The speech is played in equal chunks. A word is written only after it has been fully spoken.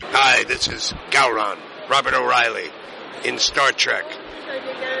Hi, this is Gowron, Robert O'Reilly, in Star Trek.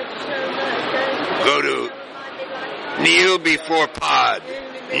 Go to Kneel Before Pod.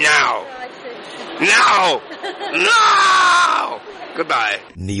 Now. Now! Now! Goodbye.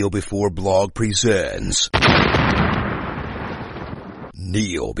 Kneel Before Blog presents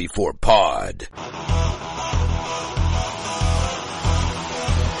Kneel Before Pod.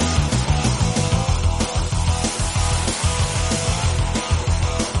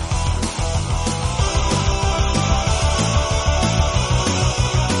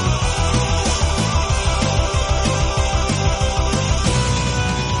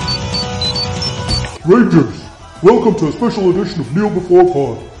 Rangers, welcome to a special edition of Kneel Before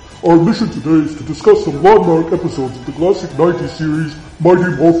Pod. Our mission today is to discuss some landmark episodes of the classic 90s series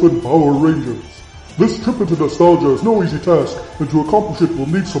Mighty Morphin Power Rangers. This trip into nostalgia is no easy task, and to accomplish it we'll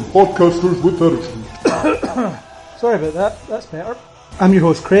need some podcasters with attitude. Sorry about that, that's better. I'm your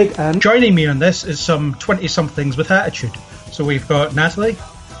host Craig, and joining me on this is some 20-somethings with attitude. So we've got Natalie.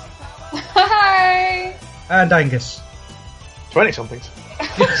 Hi! And Angus. 20-somethings.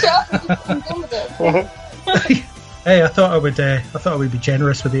 I'm done with it. Hey, I thought I would be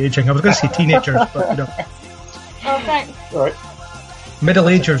generous with the aging. I was going to say teenagers, but you know. Oh, thanks. All right.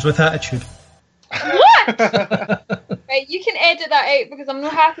 Middle-agers with attitude. What? Right, you can edit that out because I'm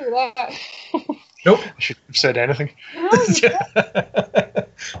not happy with that. Nope. I shouldn't have said anything.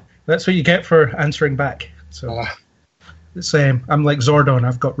 That's what you get for answering back. So it's I'm like Zordon.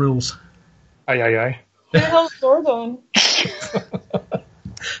 I've got rules. Aye. Who the hell's Zordon?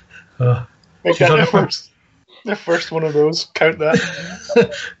 Make that the first one of those. Count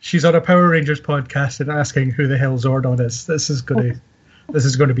that. She's on a Power Rangers podcast and asking who the hell Zordon is. This is going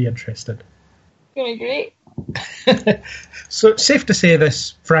to be interesting. It's going to be great. So it's safe to say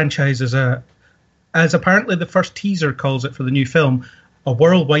this franchise is as apparently the first teaser calls it for the new film, a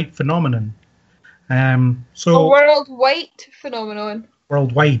worldwide phenomenon. A worldwide phenomenon.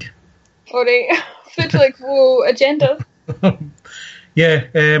 Worldwide. Alright. It's like, whoa, agenda. Yeah.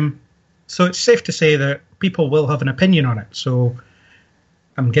 So it's safe to say that people will have an opinion on it. So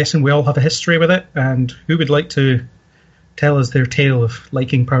I'm guessing we all have a history with it. And who would like to tell us their tale of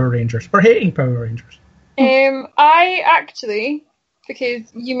liking Power Rangers or hating Power Rangers? I actually, because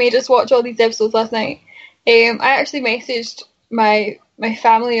you made us watch all these episodes last night, I actually messaged my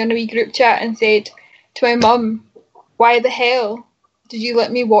family on a wee group chat and said to my mum, why the hell did you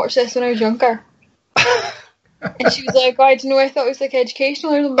let me watch this when I was younger? And she was like, I don't know, I thought it was like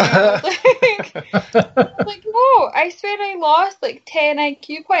educational or something. I was like, no, I swear I lost like 10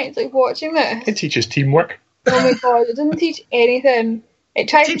 IQ points like watching this. It teaches teamwork. Oh my god, it doesn't teach anything. It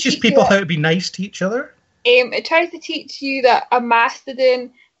teaches people how to be nice to each other. It tries to teach you that a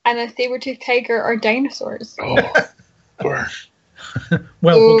mastodon and a saber-toothed tiger are dinosaurs. Oh, poor.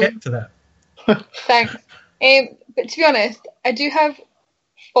 Well, we'll get to that. Thanks. But to be honest, I do have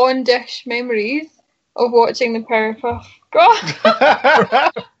fondish memories of watching the Powerpuff Girls.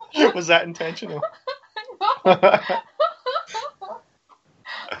 Was that intentional? What am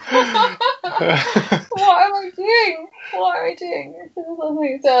I doing?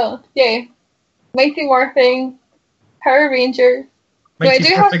 So, yeah. Mighty Morphing, Power Rangers.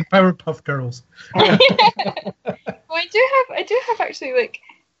 Mighty Morphing Powerpuff Girls. I do have actually like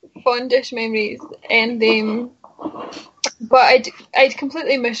fondish memories, and but I'd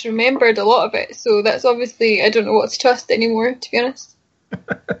completely misremembered a lot of it, so that's obviously I don't know what to trust anymore, to be honest.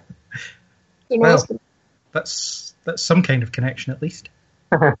 Well, that's some kind of connection at least.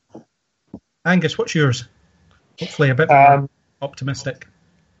 Angus, what's yours? Hopefully a bit more optimistic.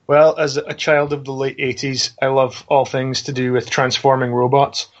 Well, as a child of the late 80s, I love all things to do with transforming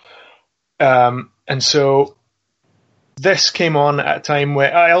robots. And so this came on at a time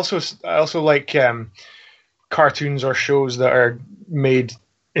where I also like cartoons or shows that are made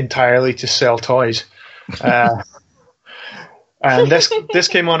entirely to sell toys. And this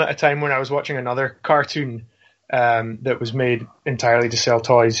came on at a time when I was watching another cartoon that was made entirely to sell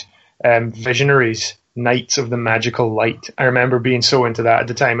toys, Visionaries, Knights of the Magical Light. I remember being so into that at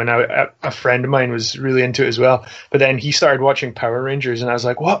the time, and a friend of mine was really into it as well. But then he started watching Power Rangers, and I was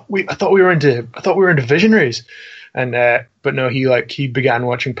like, "What? I thought we were into Visionaries." And but no, he began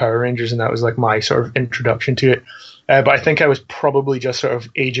watching Power Rangers, and that was like my sort of introduction to it. But I think I was probably just sort of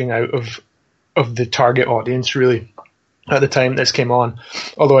aging out of the target audience really at the time this came on.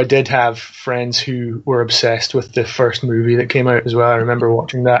 Although I did have friends who were obsessed with the first movie that came out as well. I remember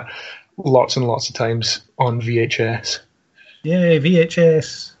watching that lots and lots of times on VHS. Yay,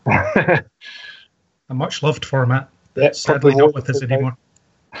 VHS. A much loved format that's sadly not with us anymore.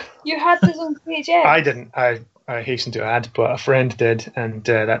 You had this on VHS? I didn't. I I hasten to add, but a friend did, and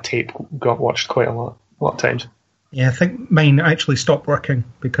that tape got watched quite a lot of times. Yeah, I think mine actually stopped working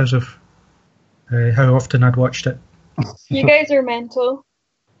because of how often I'd watched it. You guys are mental.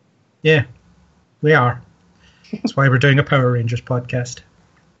 Yeah, we are. That's why we're doing a Power Rangers podcast.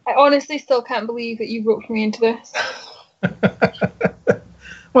 I honestly still can't believe that you roped me into this.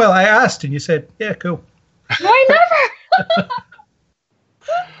 Well, I asked and you said, yeah, cool. No, I never!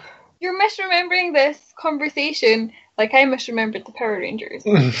 You're misremembering this conversation like I misremembered the Power Rangers.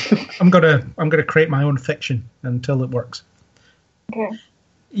 I'm gonna create my own fiction until it works. Okay.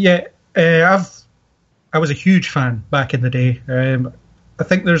 Yeah, I was a huge fan back in the day. I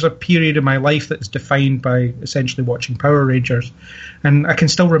think there's a period in my life that's defined by essentially watching Power Rangers, and I can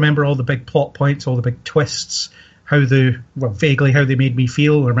still remember all the big plot points, all the big twists, vaguely how they made me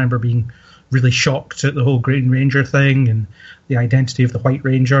feel. I remember being really shocked at the whole Green Ranger thing and the identity of the White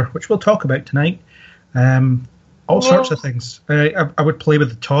Ranger, which we'll talk about tonight. All sorts of things. I would play with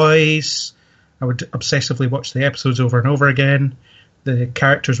the toys. I would obsessively watch the episodes over and over again. The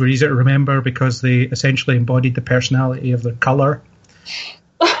characters were easy to remember because they essentially embodied the personality of their colour.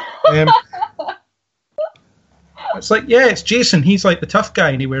 It's like, yeah, it's Jason. He's like the tough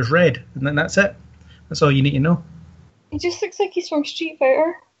guy and he wears red. And then that's it. That's all you need to know. He just looks like he's from Street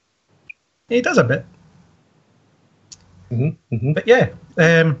Fighter. He does a bit. Mm-hmm. But yeah,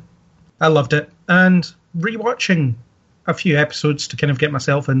 I loved it. And rewatching a few episodes to kind of get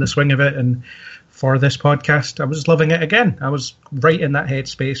myself in the swing of it, and for this podcast, I was loving it again. I was right in that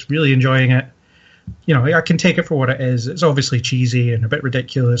headspace, really enjoying it. You know, I can take it for what it is. It's obviously cheesy and a bit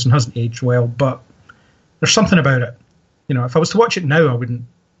ridiculous and hasn't aged well, but there's something about it. You know, if I was to watch it now, I wouldn't,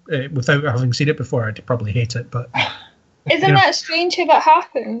 without having seen it before, I'd probably hate it. But isn't that strange how that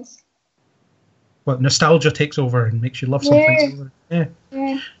happens? Well, nostalgia takes over and makes you love something. Yeah.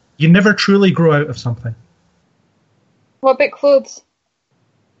 You never truly grow out of something. What about clothes?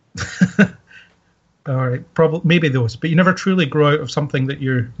 All right, probably maybe those, but you never truly grow out of something that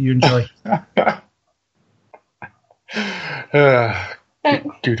you enjoy.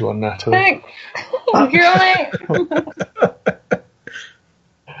 Good one, Natalie. Thanks. You're right.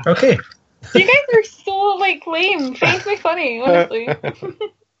 Okay. You guys are so like lame. Finds me funny, honestly.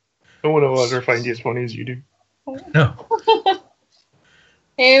 No one will ever find you as funny as you do. No.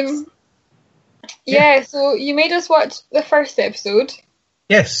 Yeah, so you made us watch the first episode.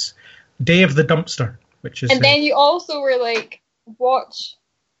 Yes. Day of the Dumpster, which is... And then you also were like, watch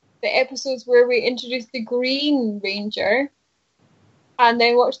the episodes where we introduced the Green Ranger, and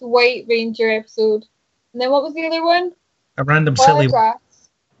then watch the White Ranger episode. And then what was the other one? A random silly... What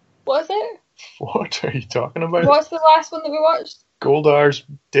was it? What are you talking about? What's the last one that we watched? Goldar's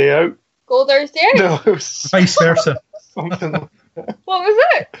Day Out? Goldar's Day Out? No, it was Vice versa. something like that. What was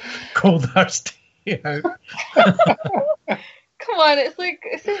it? Goldar's Day Out. Come on, it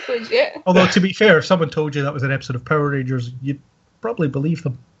sounds legit. Although, to be fair, if someone told you that was an episode of Power Rangers, you'd probably believe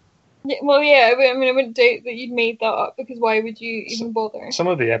them. Yeah, well, yeah, I wouldn't doubt that you'd made that up, because why would you even bother? Some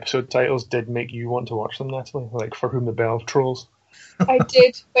of the episode titles did make you want to watch them, Natalie, like For Whom the Bell Trolls. I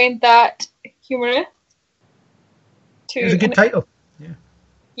did find that humorous. It was a good title.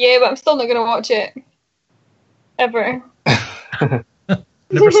 Yeah, but I'm still not going to watch it. Ever.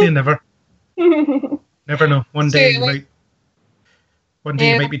 Never say never. Never know. One day you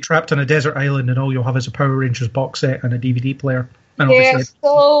might be trapped on a desert island and all you'll have is a Power Rangers box set and a DVD player. And I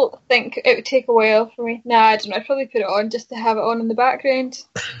still think it would take a while for me. Nah, I don't know. I'd probably put it on just to have it on in the background.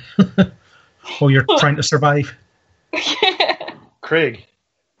 While you're trying to survive. Craig.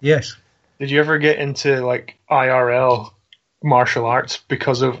 Yes. Did you ever get into like IRL martial arts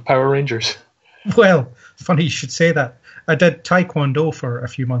because of Power Rangers? Well, funny you should say that. I did Taekwondo for a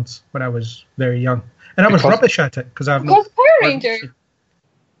few months when I was very young. And I was rubbish at it because I've Power Ranger?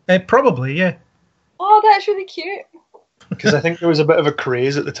 Probably, yeah. Oh, that's really cute. Because I think there was a bit of a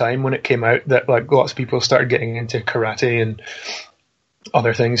craze at the time when it came out that like lots of people started getting into karate and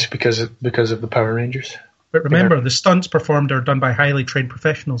other things because of the Power Rangers. But remember, the stunts performed are done by highly trained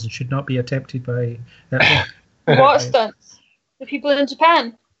professionals and should not be attempted by... What stunts? The people in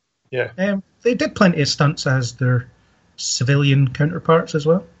Japan? Yeah. They did plenty of stunts as their civilian counterparts as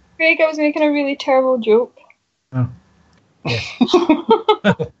well. Craig, I was making a really terrible joke. Oh.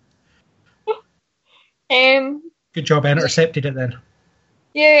 Yeah. Good job, I intercepted it then.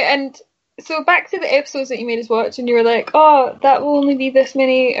 Yeah, and so back to the episodes that you made us watch, and you were like, oh, that will only be this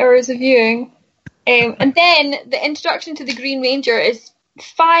many hours of viewing. And then the introduction to the Green Ranger is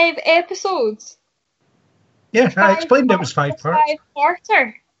 5 episodes. Yeah, I explained it was 5 parts.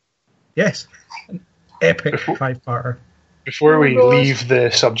 5-parter. Yes, an epic 5-parter. Before we leave the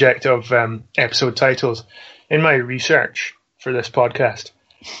subject of episode titles, in my research for this podcast,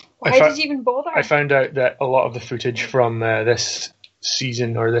 Why did you even bother? I found out that a lot of the footage from this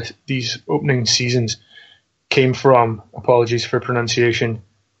season or these opening seasons came from, apologies for pronunciation,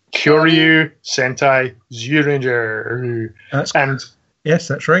 Kyoryu Sentai Zyuranger. Yes,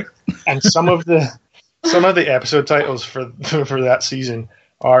 that's right. And some of the episode titles for that season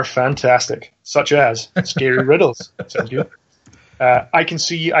are fantastic, such as Scary Riddles. Sounds good. I Can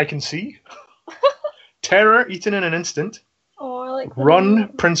See. Terror Eaten in an Instant. Oh, I like that. Run,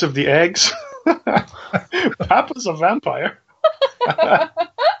 Prince of the Eggs. Papa's a Vampire.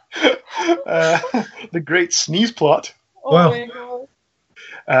 The Great Sneeze Plot. Oh Wow. my god.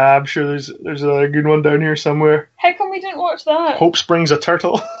 I'm sure there's a good one down here somewhere. How come we didn't watch that? Hope Springs a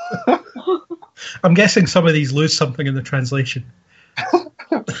Turtle. I'm guessing some of these lose something in the translation.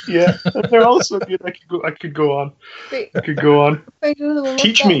 Yeah, they're also good. I could go on. Wait, I could go on. find another one.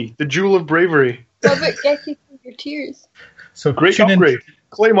 Teach What's Me, The Jewel of Bravery. that? What about Getty Through Your Tears? So Great upgrade.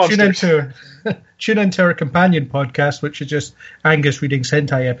 Clay Monsters. Tune into our companion podcast, which is just Angus reading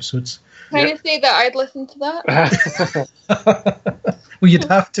Sentai episodes. Can I say that I'd listen to that? Well, you'd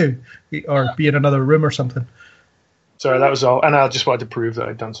have to, or be in another room or something. Sorry, that was all. And I just wanted to prove that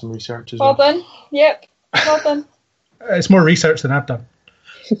I'd done some research as Well well. done. Yep. Well done. It's more research than I've done.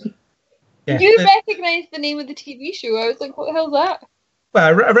 Yeah. You recognised the name of the TV show. I was like, what the hell's that? Well,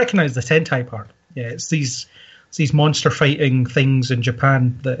 I recognise the Sentai part. Yeah, it's these monster fighting things in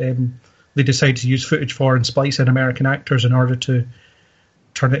Japan that they decide to use footage for and splice in American actors in order to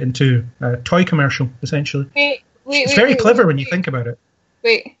turn it into a toy commercial, essentially. Wait. It's very clever when you think about it.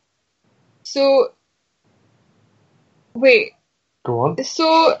 Wait. So. Wait. Go on.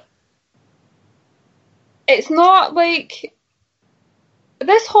 So. It's not like.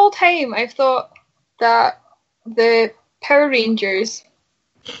 This whole time I've thought that the Power Rangers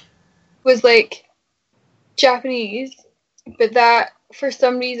was like Japanese, but that for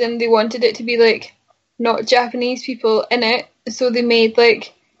some reason they wanted it to be like not Japanese people in it, so they made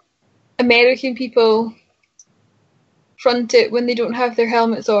like American people front it when they don't have their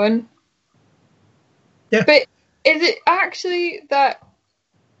helmets on. Yeah. But is it actually that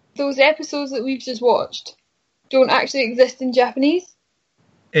those episodes that we've just watched don't actually exist in Japanese?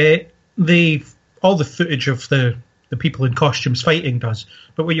 All the footage of the people in costumes fighting does,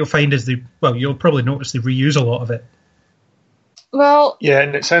 but what you'll find is you'll probably notice they reuse a lot of it. Well, Yeah,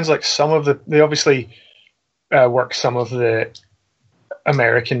 and it sounds like they obviously work some of the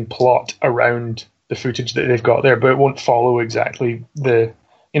American plot around the footage that they've got there, but it won't follow exactly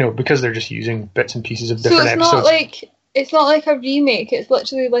because they're just using bits and pieces of different so episodes. it's not like a remake. It's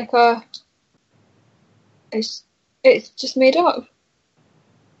literally like it's just made up.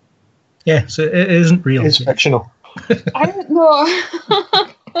 Yeah, so it isn't real. It's fictional. I don't know.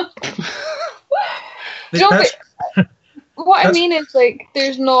 What I mean is, like,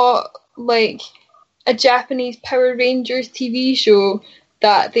 there's not like a Japanese Power Rangers TV show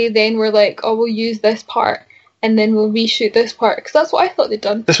that they then were like, oh, we'll use this part and then we'll reshoot this part, because that's what I thought they'd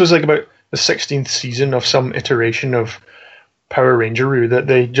done. This was like about the 16th season of some iteration of Power Ranger-oo that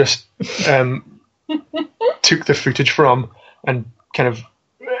they just took the footage from and kind of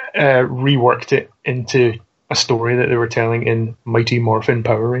reworked it into a story that they were telling in Mighty Morphin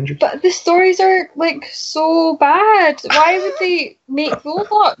Power Rangers. But the stories are like so bad. Why would they make those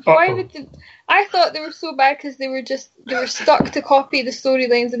up? Why would they? I thought they were so bad because they were stuck to copy the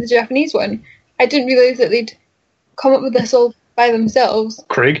storylines of the Japanese one. I didn't realise that they'd come up with this all by themselves.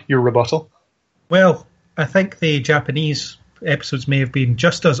 Craig, your rebuttal? Well, I think the Japanese episodes may have been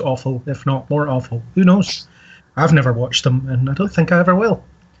just as awful, if not more awful. Who knows? I've never watched them, and I don't think I ever will.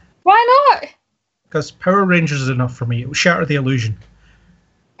 Why not? Because Power Rangers is enough for me. It will shatter the illusion.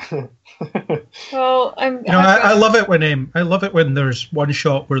 Well, I love it when there's one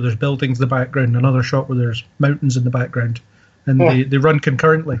shot where there's buildings in the background, another shot where there's mountains in the background, and they run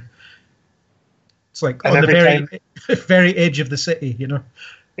concurrently. It's like on the very edge of the city, you know.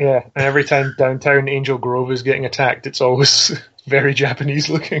 Yeah, and every time downtown Angel Grove is getting attacked, it's always very Japanese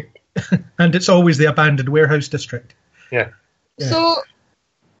looking. And it's always the abandoned warehouse district. Yeah. So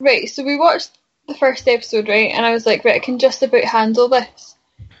we watched the first episode, right? And I was like, right, I can just about handle this.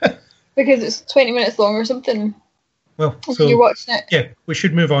 Because it's 20 minutes long or something. Well, so you're watching it. Yeah, we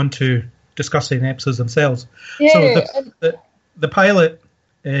should move on to discussing the episodes themselves. Yeah, so the pilot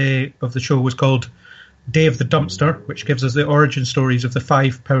of the show was called Day of the Dumpster, which gives us the origin stories of the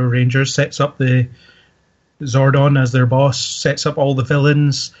 5 Power Rangers, sets up the Zordon as their boss, sets up all the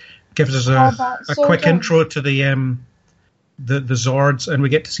villains, gives us a quick intro to the Zords, and we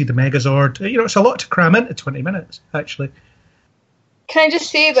get to see the Megazord. You know, it's a lot to cram into 20 minutes, actually. Can I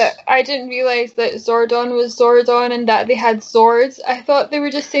just say that I didn't realise that Zordon was Zordon and that they had Zords. I thought they were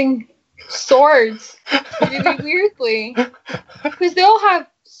just saying swords really weirdly. Because they all have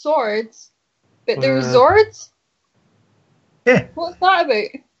swords, but there were Zords? Yeah. What's that about?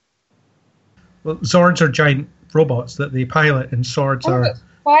 Well, Zords are giant robots that they pilot, and swords are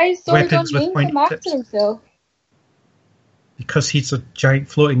Why is Zordon weapons with named pointy him after tips. himself? Because he's a giant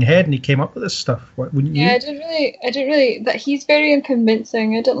floating head and he came up with this stuff. Wouldn't you? Yeah, I didn't really, that he's very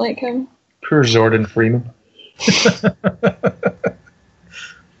unconvincing. I don't like him. Poor Zordon Freeman.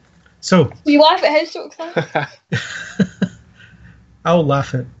 So, You laugh at his jokes, huh? I'll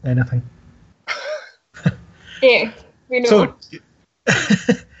laugh at anything. Yeah, we know.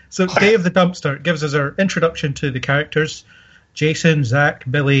 So Day of the Dumpster gives us our introduction to the characters: Jason, Zach,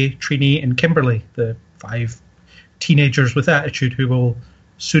 Billy, Trini, and Kimberly, the 5 teenagers with attitude who will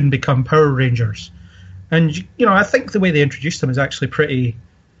soon become Power Rangers. And, you know, I think the way they introduced them is actually pretty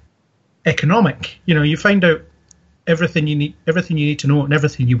economic. You know, you find out everything you need to know and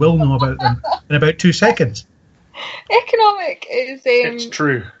everything you will know about them in about 2 seconds. Economic is It's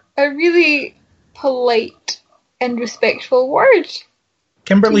true. a really polite and respectful word.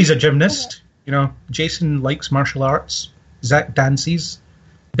 Kimberly's a gymnast. You know, Jason likes martial arts. Zach dances.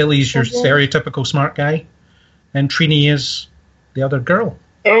 Billy's your stereotypical smart guy. And Trini is the other girl.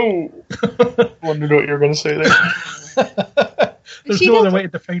 Oh! I wondered what you were going to say there. There's no other way to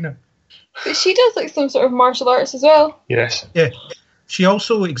define her. But she does like some sort of martial arts as well. Yes. Yeah. She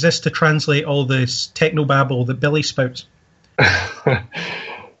also exists to translate all this technobabble that Billy spouts.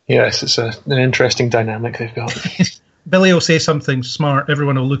 Yes, it's an interesting dynamic they've got. Billy will say something smart,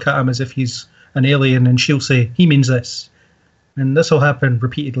 everyone will look at him as if he's an alien, and she'll say, he means this. And this will happen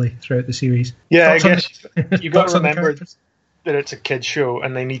repeatedly throughout the series. Yeah, Thoughts I guess you've got to remember characters? that it's a kid's show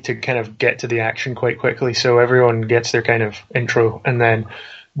and they need to kind of get to the action quite quickly, so everyone gets their kind of intro, and then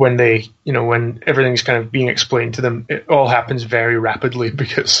when they, you know, when everything's kind of being explained to them, it all happens very rapidly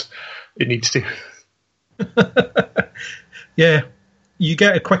because it needs to. Yeah, you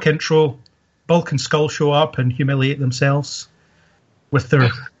get a quick intro. Bulk and Skull show up and humiliate themselves with their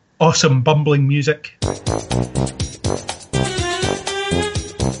awesome bumbling music.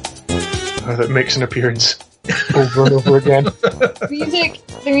 That makes an appearance over and over again. The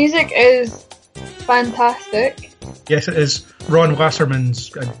music is fantastic. Yes, it is. Ron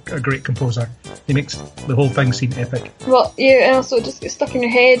Wasserman's a great composer. He makes the whole thing seem epic. Well, yeah, and also it just gets stuck in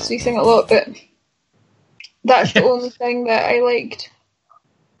your head, so you sing a lot, but that's the only thing that I liked.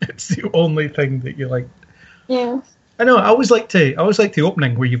 It's the only thing that you like. Yeah. I know. I always like the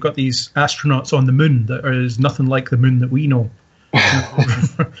opening where you've got these astronauts on the moon that is nothing like the moon that we know.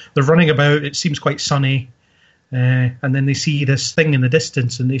 They're running about. It seems quite sunny, and then they see this thing in the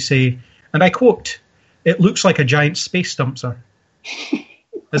distance, and they say, and I quote, "It looks like a giant space dumpster,"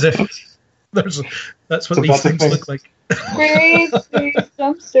 as if that's what these things look like. Great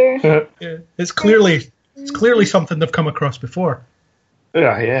dumpster. Yeah, it's clearly something they've come across before.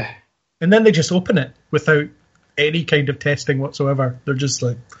 Yeah. And then they just open it without any kind of testing whatsoever. They're just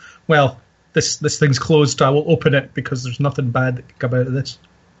like, well, this thing's closed, I will open it because there's nothing bad that can come out of this.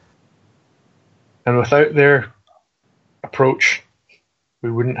 And without their approach,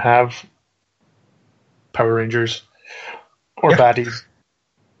 we wouldn't have Power Rangers or baddies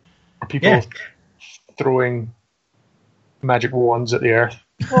or people throwing magic wands at the earth.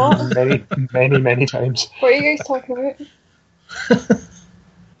 What? Many times. What are you guys talking about?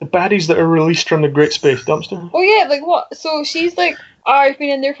 The baddies that are released from the Great Space Dumpster. Oh yeah, like what? So she's like, I've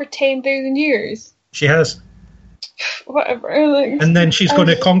been in there for 10,000 years. She has. Whatever. Like, And then she's going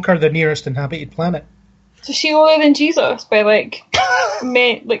to conquer the nearest inhabited planet. so she older than Jesus by like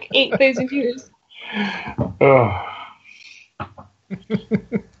 8,000 years. Oh.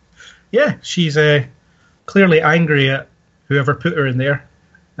 Yeah, she's clearly angry at whoever put her in there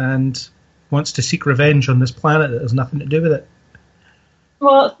and wants to seek revenge on this planet that has nothing to do with it.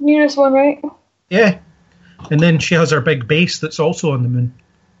 Well, it's the nearest one, right? Yeah. And then she has her big base that's also on the moon.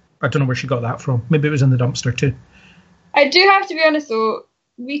 I don't know where she got that from. Maybe it was in the dumpster too. I do have to be honest though,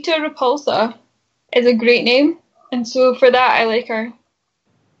 Rita Repulsa is a great name, and so for that I like her.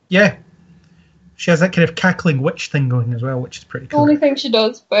 Yeah. She has that kind of cackling witch thing going as well, which is pretty The cool. only thing she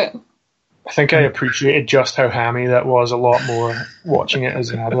does, but I think I appreciated just how hammy that was a lot more watching it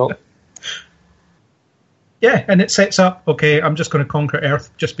as an adult. Yeah, and it sets up, okay, I'm just going to conquer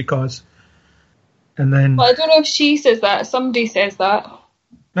Earth just because. And then... well, I don't know if she says that. Somebody says that.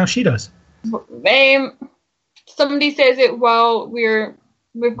 No, she does. Somebody says it while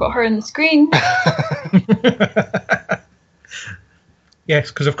we've got her on the screen. Yes,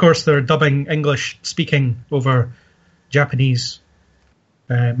 because of course they're dubbing English speaking over Japanese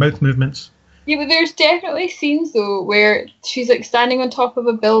mouth movements. Yeah, but there's definitely scenes though where she's like standing on top of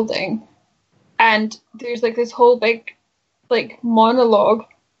a building, and there's like this whole big like monologue,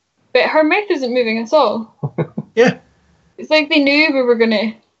 but her mouth isn't moving at all. Yeah, it's like they knew we were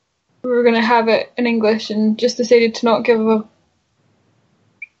gonna have it in English and just decided to not give a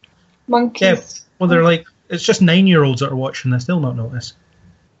monkeys. Yeah, well, they're like, it's just 9-year-olds that are watching this. They'll not notice.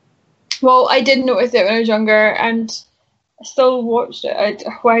 Well, I did notice it when I was younger, and I still watched it.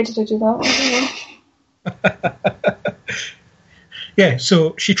 Why did I do that? I don't know. Yeah,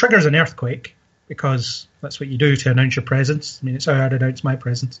 so she triggers an earthquake, because that's what you do to announce your presence. I mean, it's how I'd announce my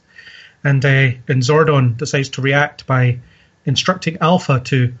presence. And Zordon decides to react by instructing Alpha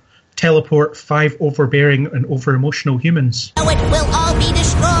to teleport 5 overbearing and over-emotional humans. It will all be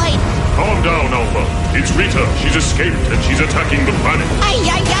destroyed. Calm down, Alpha. It's Rita. She's escaped and she's attacking the planet. Ay,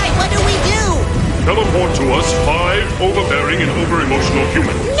 what do we do? Teleport to us 5 overbearing and over-emotional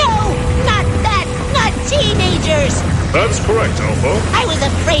humans. No, not that. Not teenagers. That's correct, Alpha. I was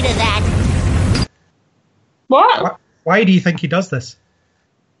afraid of that. What? Why do you think he does this?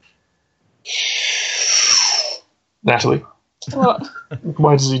 Natalie, What?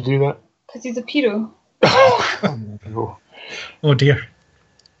 why does he do that? Because he's a pedo. Oh, Oh dear.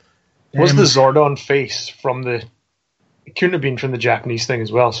 was the Zordon face from the... It couldn't have been from the Japanese thing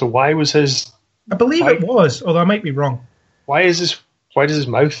as well, so why was his... I believe it was, although I might be wrong. Why does his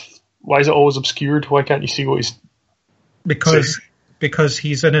mouth... Why is it always obscured? Why can't you see what he's... Because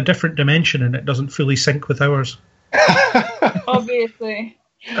he's in a different dimension and it doesn't fully sync with ours. Obviously.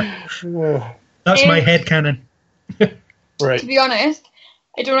 That's my headcanon. Right. To be honest,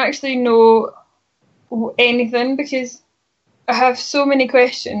 I don't actually know anything because I have so many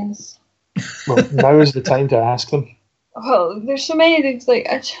questions. Well, now is the time to ask them. Well, there's so many things like...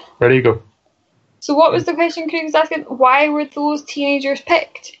 Ready to go. So what was the question Craig was asking? Why were those teenagers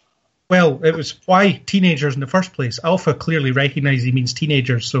picked? Well, it was why teenagers in the first place. Alpha clearly recognised he means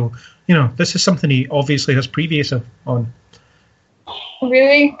teenagers, so, this is something he obviously has previous on.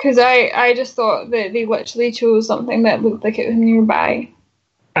 Really? Because I just thought that they literally chose something that looked like it was nearby.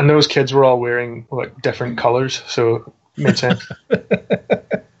 And those kids were all wearing like different colours, so it made sense.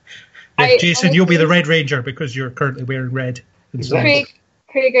 Jason, you'll be the Red Ranger because you're currently wearing red. Exactly.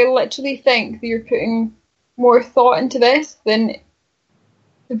 Craig, I literally think that you're putting more thought into this than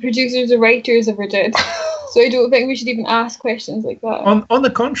the producers or writers ever did. So I don't think we should even ask questions like that. On the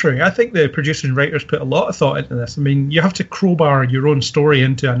contrary, I think the producers and writers put a lot of thought into this. I mean, you have to crowbar your own story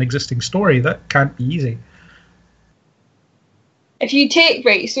into an existing story. That can't be easy. If you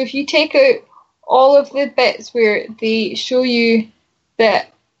take out all of the bits where they show you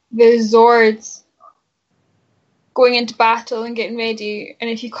that the Zords going into battle and getting ready, and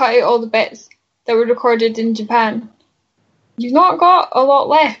if you cut out all the bits that were recorded in Japan, you've not got a lot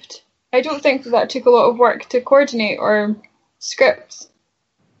left. I don't think that took a lot of work to coordinate or scripts.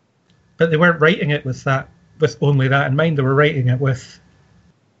 But they weren't writing it with only that in mind. They were writing it with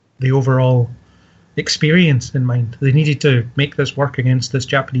the overall experience in mind. They needed to make this work against this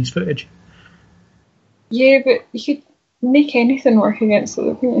Japanese footage. Yeah, but you could make anything work against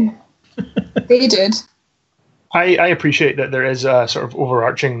it, couldn't you? They did. I appreciate that there is a sort of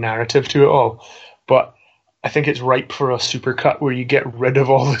overarching narrative to it all, but I think it's ripe for a supercut where you get rid of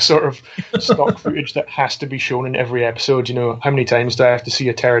all the sort of stock footage that has to be shown in every episode. How many times do I have to see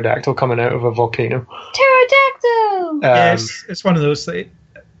a pterodactyl coming out of a volcano? Pterodactyl! Yes, it's one of those things.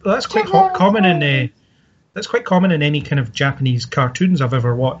 That's quite common in that's quite common in any kind of Japanese cartoons I've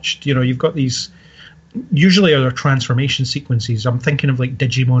ever watched. You've got these, usually other transformation sequences. I'm thinking of like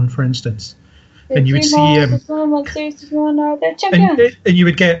Digimon, for instance. And you would see and you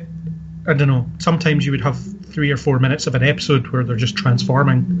would get, I don't know, sometimes you would have 3 or 4 minutes of an episode where they're just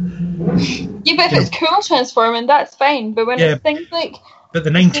transforming. Yeah, but if it's cool transforming, that's fine. But when it's things like... But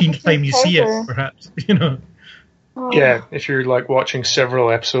the 19th time you see it, perhaps, Oh. Yeah, if you're like watching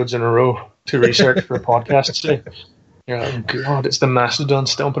several episodes in a row to research for a podcast today, you're like, oh God, it's the Mastodon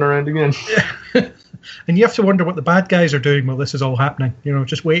stomping around again. Yeah. And you have to wonder what the bad guys are doing while this is all happening,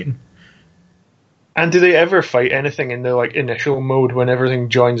 just waiting. And do they ever fight anything in the like initial mode when everything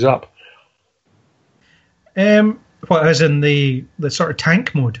joins up? What, as in the sort of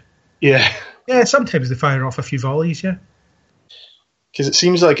tank mode? Yeah. Yeah, sometimes they fire off a few volleys, yeah. Because it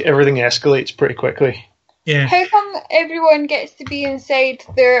seems like everything escalates pretty quickly. Yeah. How come everyone gets to be inside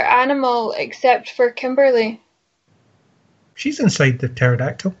their animal except for Kimberly? She's inside the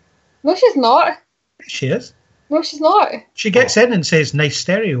pterodactyl. No, she's not. She is. No, she's not. She gets in and says, nice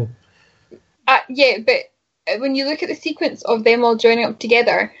stereo. Yeah, but when you look at the sequence of them all joining up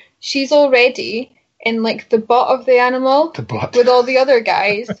together, she's already in like the butt of the animal The butt. with all the other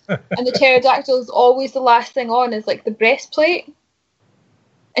guys, and the pterodactyl is always the last thing on is like the breastplate,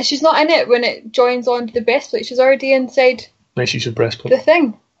 and she's not in it when it joins onto the breastplate. She's already inside Nice use of breastplate. the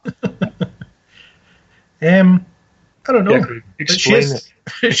thing. I don't know. Yeah, Craig, But she explain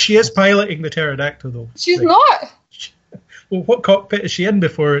is, she is piloting the pterodactyl, though. She's Like, not. Well, what cockpit is she in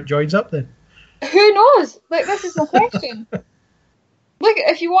before it joins up then? Who knows? Like, this is my question. Look,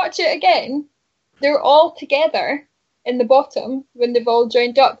 if you watch it again, they're all together in the bottom when they've all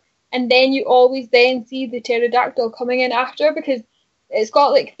joined up, and then you always then see the pterodactyl coming in after, because it's got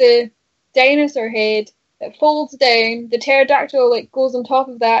like the dinosaur head that folds down, the pterodactyl like goes on top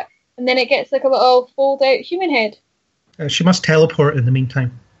of that, and then it gets like a little fold out human head. She must teleport in the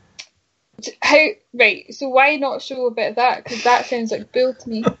meantime. How? Right, so why not show a bit of that? Because that sounds like bull to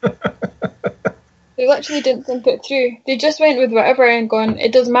me. They literally didn't think it through. They just went with whatever and gone,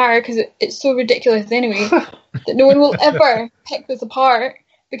 it doesn't matter because it's so ridiculous anyway that no one will ever pick this apart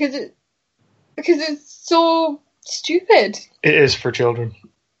because it's so stupid. It is for children.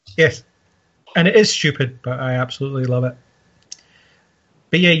 Yes. And it is stupid, but I absolutely love it.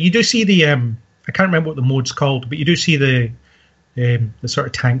 But yeah, you do see the I can't remember what the mode's called, but you do see the sort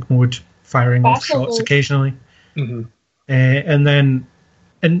of tank mode firing off Battle shots mode. occasionally. Mm-hmm.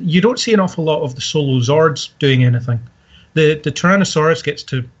 And you don't see an awful lot of the solo Zords doing anything. The Tyrannosaurus gets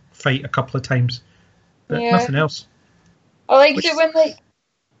to fight a couple of times, but Yeah. nothing else. I liked Which- it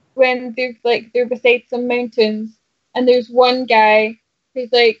when they're beside some mountains and there's one guy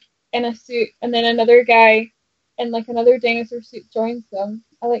who's like in a suit and then another guy in like another dinosaur suit joins them.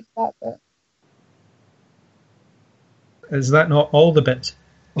 I like that bit. Is that not all the bits?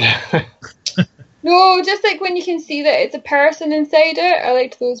 No, just like when you can see that it's a person inside it. I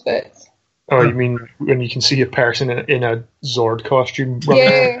liked those bits. Oh, you mean when you can see a person in a Zord costume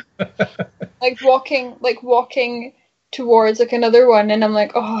running Yeah, like walking towards like another one, and I'm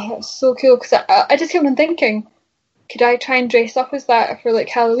like, oh, that's so cool. Because I just kept on thinking, could I try and dress up as that for like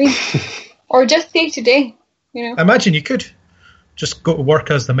Halloween, or just day to day? You know? I imagine you could just go to work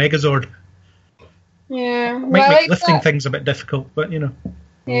as the Megazord. Yeah, Might well, I make like lifting that. things a bit difficult, but you know.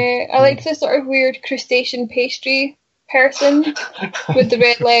 Yeah, I like the sort of weird crustacean pastry person with the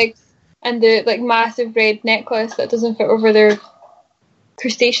red legs and the like massive red necklace that doesn't fit over their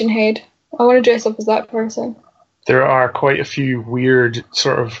crustacean head. I want to dress up as that person. There are quite a few weird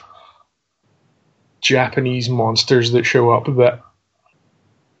sort of Japanese monsters that show up that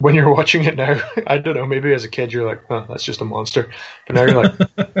when you're watching it now, I don't know, maybe as a kid you're like, oh, that's just a monster. But now you're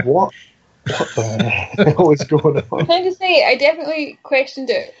like, what the hell is going on? Can I just say, I definitely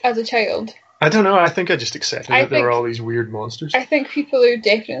questioned it as a child. I don't know, I think I just accepted I that there think- were all these weird monsters. I think people are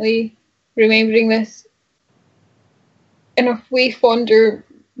definitely remembering this in a way fonder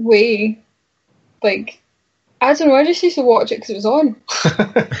way. Like, I don't know, I just used to watch it because it was on.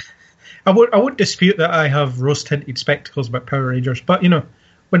 I won't dispute that I have rose-tinted spectacles about Power Rangers, but you know,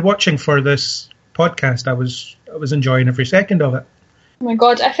 when watching for this podcast, I was enjoying every second of it. Oh my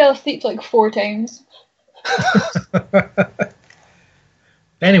god, I fell asleep like 4 times.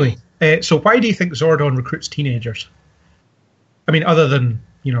 Anyway, so why do you think Zordon recruits teenagers? I mean, other than,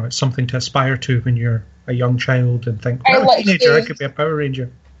 you know, it's something to aspire to when you're a young child and think, I I'm a like teenager, I the- could be a Power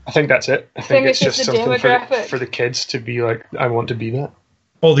Ranger. I think that's it. I think think it's it's just just a something demographic. for the kids to be like, I want to be that.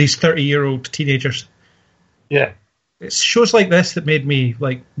 All these 30-year-old teenagers. Yeah. It's shows like this that made me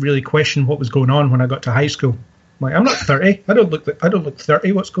like really question what was going on when I got to high school. Like, I'm not 30. I don't look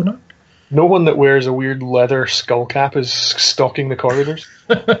 30. What's going on? No one that wears a weird leather skull cap is stalking the corridors.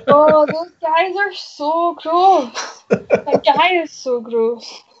 Oh, those guys are so gross. That guy is so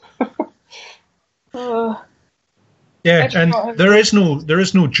gross. Ugh. Yeah, I just and don't have- there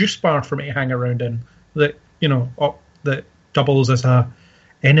is no juice bar for me to hang around in that, you know, that doubles as a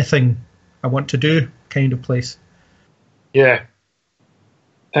anything I want to do kind of place. Yeah.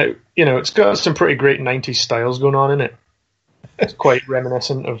 You know, it's got some pretty great 90s styles going on in it. It's quite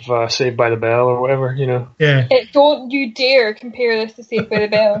reminiscent of Saved by the Bell or whatever, you know. Yeah. Don't you dare compare this to Saved by the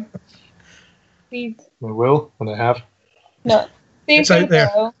Bell. Please. I will, and I have. No. Saved It's by out the there.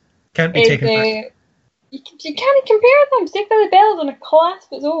 Bell Can't be is taken back. you can't compare them. Saved by the Bell is on a class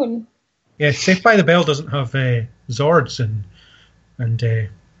of its own. Yeah, Saved by the Bell doesn't have Zords and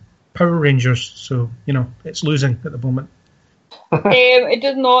Power Rangers, so, you know, it's losing at the moment. It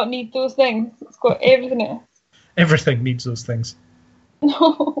does not need those things. It's got everything else. Everything needs those things.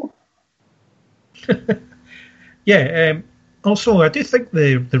 No. Yeah, also, I do think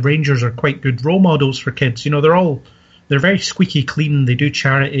the Rangers are quite good role models for kids. You know, they're all they're very squeaky clean. They do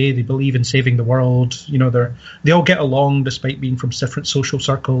charity. They believe in saving the world. You know, they all get along despite being from different social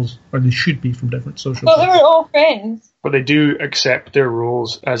circles, or they should be from different social But circles. they were all friends. But they do accept their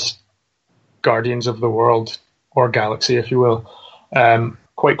roles as guardians of the world, or galaxy, if you will,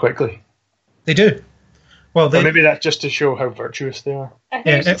 quite quickly. They do. Well, Or maybe that's just to show how virtuous they are. I think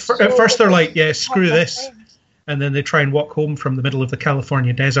yeah. it's At just so first, they're that like, they "Yeah, screw have this," friends. and then they try and walk home from the middle of the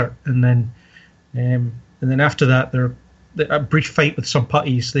California desert, and then after that, they're a brief fight with some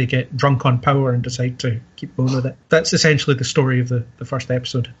putties. They get drunk on power and decide to keep going with it. That's essentially the story of the first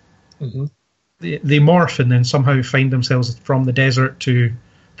episode. Mm-hmm. They morph and then somehow find themselves from the desert to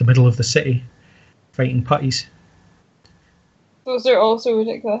the middle of the city, fighting putties. Those are also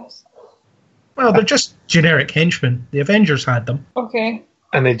ridiculous. Well, they're just generic henchmen. The Avengers had them. Okay.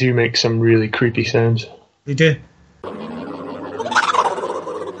 And they do make some really creepy sounds. They do.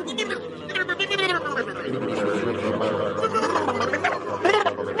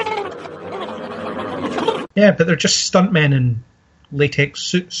 Yeah, but they're just stuntmen in latex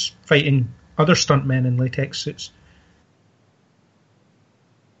suits fighting other stuntmen in latex suits.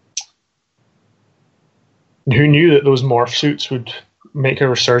 Who knew that those morph suits would make a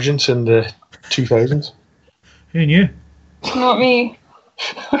resurgence in the 2000s? Who knew? Not me.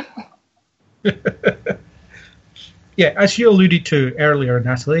 Yeah, as you alluded to earlier,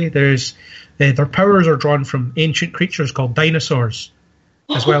 Natalie, their powers are drawn from ancient creatures called dinosaurs,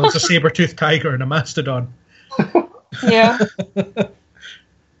 as well as a saber-toothed tiger and a mastodon. Yeah.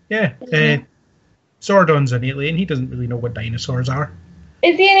 Yeah, Zordon's an alien. He doesn't really know what dinosaurs are.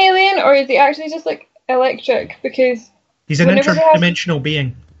 Is he an alien or is he actually just like electric? Because He's an Whenever they have- interdimensional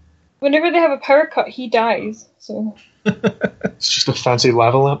being. whenever they have a power cut, he dies. So It's just a fancy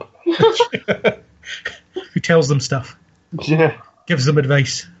lava lamp. Who tells them stuff, Yeah. gives them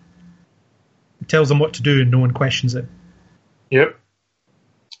advice, tells them what to do, and no one questions it. Yep.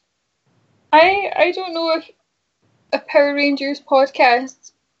 I don't know if a Power Rangers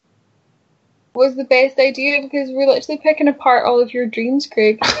podcast was the best idea because we're literally picking apart all of your dreams,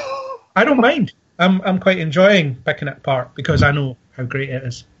 Craig. I don't mind. I'm quite enjoying picking it apart because I know how great it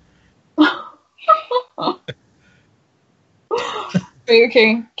is. Right,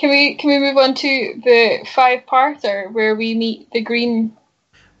 okay. Can we move on to the 5-parter where we meet the Green?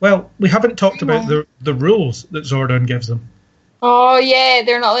 Well, we haven't talked about the rules that Zordon gives them. Oh yeah,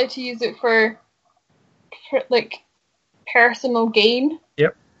 they're not allowed to use it for like personal gain.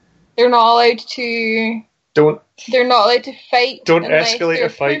 Yep. They're not allowed to. Don't They're not allowed to fight. Don't unless escalate they're a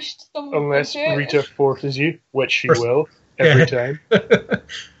fight pushed some- unless into it. Rita forces you, which she First- will every Yeah. time.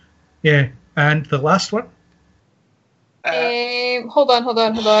 Yeah, and the last one? Hold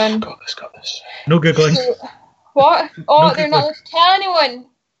on. Got this. No Googling. So, what? Oh, No they're good not allowed to tell anyone.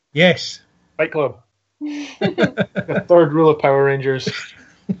 Yes. Fight Club. The third rule of Power Rangers.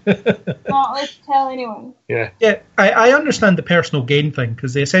 Not allowed to tell anyone. Yeah. Yeah, I understand the personal gain thing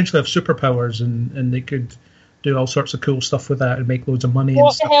because they essentially have superpowers and they could do all sorts of cool stuff with that and make loads of money and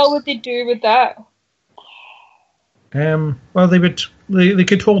What the stuff. hell would they do with that? Well, they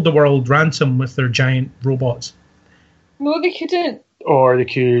could hold the world ransom with their giant robots. No, they couldn't. Or they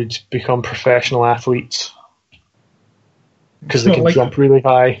could become professional athletes. Because It's they not can like- jump really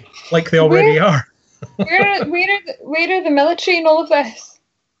high. Like they already are. Where are the military in all of this?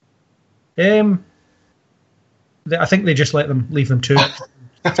 I think they just leave them to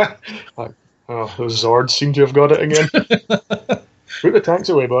it. Oh, those Zords seem to have got it again. Put the tanks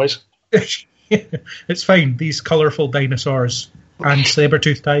away, boys. It's fine. These colourful dinosaurs and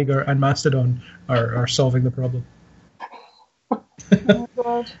saber-toothed tiger and mastodon are solving the problem. Oh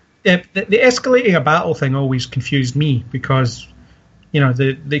God. Yeah, the escalating a battle thing always confused me because,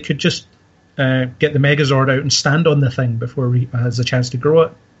 they could just get the Megazord out and stand on the thing before Rita has a chance to grow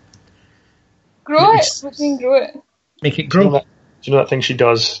it. Grow it? It's- What do you mean grow it? Make it Do you know grow. that thing she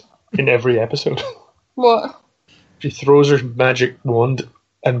does in every episode? What? She throws her magic wand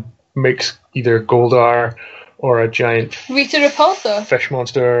and makes either Goldar or a giant Rita Repulsa? fish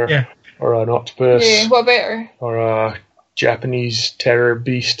monster Yeah. or an octopus Yeah, what about her? or a Japanese terror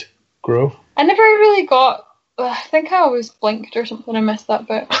beast grow. I never really got... I think I always blinked or something. I missed that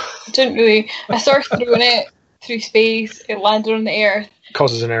bit. I didn't really... I started throwing it through space. It landed on the Earth.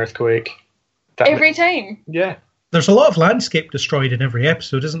 Causes an earthquake. Every time. Yeah. There's a lot of landscape destroyed in every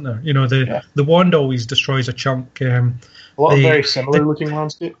episode, isn't there? The wand always destroys a chunk. A lot of The- very similar looking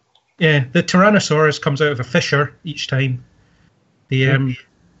landscape. Yeah, the Tyrannosaurus comes out of a fissure each time. The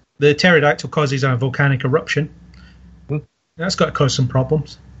pterodactyl causes a volcanic eruption. That's got to cause some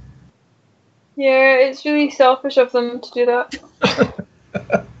problems. Yeah, it's really selfish of them to do that.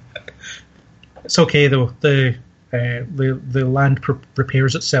 It's okay though. The the land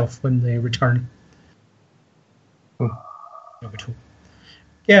repairs itself when they return.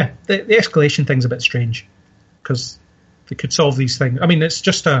 Yeah, the escalation thing's a bit strange because they could solve these things. I mean,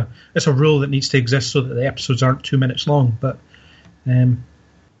 it's a rule that needs to exist so that the episodes aren't 2 minutes long, but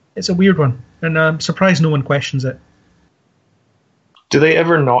it's a weird one, and I'm surprised no one questions it. Do they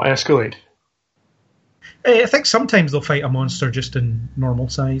ever not escalate? I think sometimes they'll fight a monster just in normal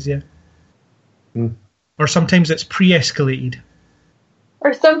size, yeah. Or sometimes it's pre-escalated.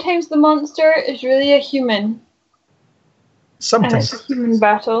 Or sometimes the monster is really a human. Sometimes. And it's a human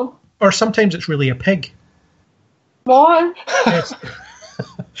battle. Or sometimes it's really a pig. What? Yes.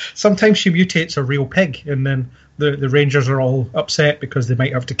 Sometimes she mutates a real pig, and then the Rangers are all upset because they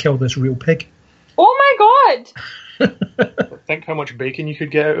might have to kill this real pig. Oh my god! Think how much bacon you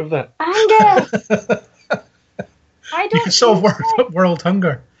could get out of that. Angus! I don't You could solve world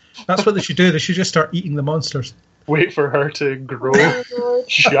hunger. That's what they should do. They should just start eating the monsters. Wait for her to grow Oh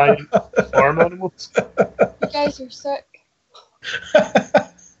giant farm animals. you guys are sick.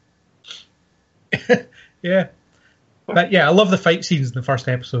 Yeah. But yeah, I love the fight scenes in the first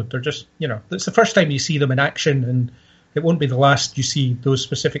episode. They're just, it's the first time you see them in action, and it won't be the last you see those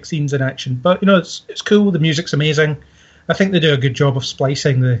specific scenes in action. But, it's cool. The music's amazing. I think they do a good job of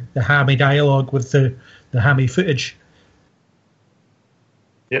splicing the hammy dialogue with the hammy footage.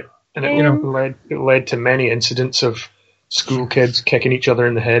 Yep. And it led to many incidents of school kids kicking each other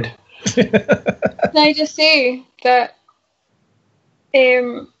in the head. Can I just say that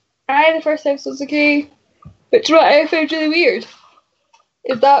the first episode's okay, but what I found really weird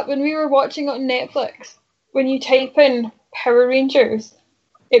is that when we were watching it on Netflix, when you type in Power Rangers,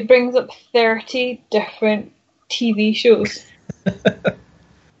 it brings up 30 different TV shows.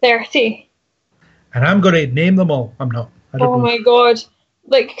 30. And I'm going to name them all. I'm not. Oh my god.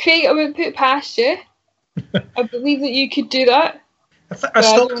 Like, Craig, I wouldn't put it past you. I believe that you could do that. I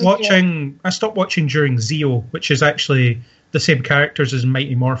stopped watching during Zeo, which is actually the same characters as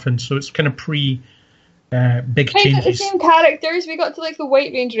Mighty Morphin, so it's kind of big changes. The same characters. We got to like the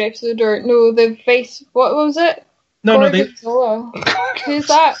White Ranger episode, or no, the Vice. What was it? No. Who's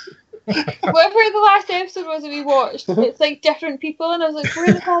that? Whatever the last episode was that we watched, it's like different people, and I was like,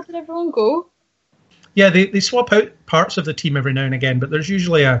 where the hell did everyone go? Yeah, they swap out parts of the team every now and again, but there's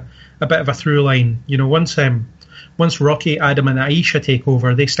usually a bit of a through line. Once Rocky, Adam, and Aisha take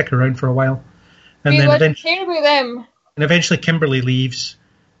over, they stick around for a while, and we didn't care about them. And eventually, Kimberly leaves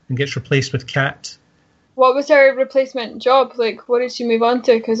and gets replaced with Kat. What was her replacement job? Like, what did she move on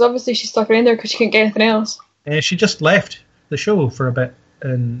to? Because obviously she stuck around there because she couldn't get anything else. She just left the show for a bit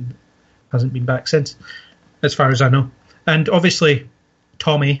and hasn't been back since, as far as I know. And obviously,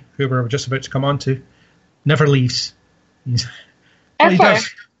 Tommy, who we're just about to come on to, never leaves. He does.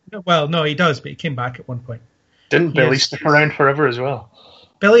 Well, no, he does, but he came back at one point. Didn't Billy stick around forever as well?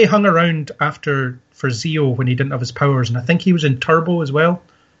 Billy hung around for Zeo when he didn't have his powers, and I think he was in Turbo as well,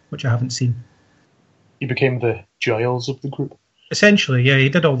 which I haven't seen. He became the Giles of the group. Essentially, yeah, he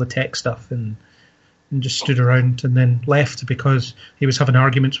did all the tech stuff and just stood around and then left because he was having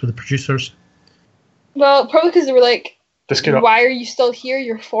arguments with the producers. Well, probably because they were like, why are you still here?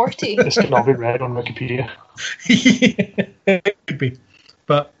 You're 40. This can all be read on Wikipedia. It could be.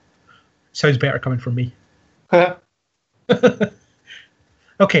 But sounds better coming from me.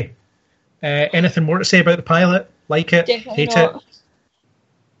 Okay. Anything more to say about the pilot? Like it? Definitely hate not. it?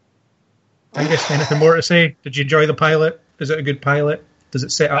 Angus, anything more to say? Did you enjoy the pilot? Is it a good pilot? Does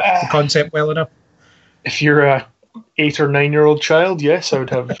it set up the concept well enough? If you're a 8 or 9 year old child, yes, I would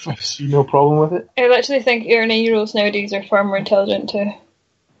have no problem with it. I literally think 8 or 9 year olds nowadays are far more intelligent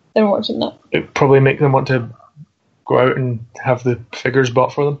than watching that. It would probably make them want to go out and have the figures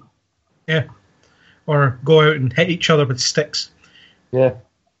bought for them. Yeah. Or go out and hit each other with sticks. Yeah.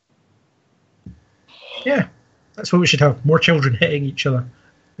 Yeah. That's what we should have. More children hitting each other.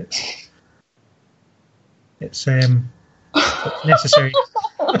 It's necessary.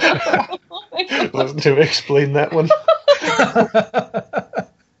 Listen to explain that one.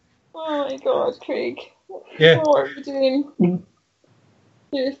 Oh my god, Craig. Yeah. What are we doing?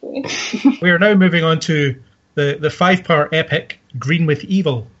 Seriously. We are now moving on to the 5-part epic, Green with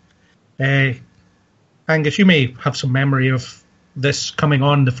Evil. Angus, you may have some memory of this coming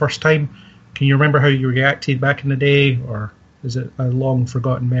on the first time. Can you remember how you reacted back in the day, or is it a long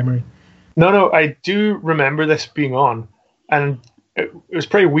forgotten memory? No, I do remember this being on, and it was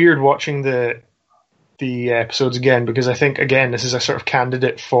pretty weird watching the episodes again, because I think, again, this is a sort of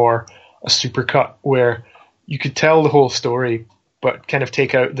candidate for a supercut where you could tell the whole story but kind of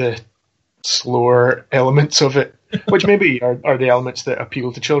take out the slower elements of it, which maybe are the elements that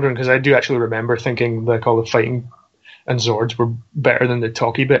appeal to children, because I do actually remember thinking like all the fighting and Zords were better than the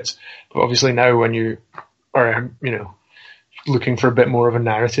talky bits. But obviously now when you are, looking for a bit more of a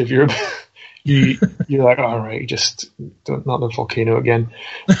narrative, you're like, all right, just not the volcano again.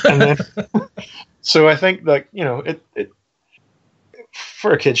 And then, so I think it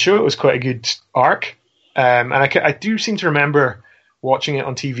for a kid's show, it was quite a good arc. And I do seem to remember watching it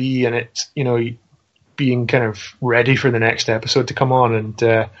on TV and it, being kind of ready for the next episode to come on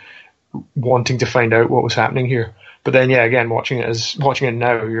and wanting to find out what was happening here. But then, yeah, again, watching it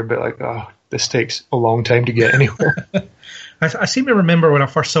now, you're a bit like, oh, this takes a long time to get anywhere. I seem to remember when I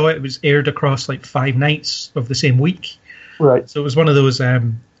first saw it, it was aired across like 5 nights of the same week. Right. So it was one of those,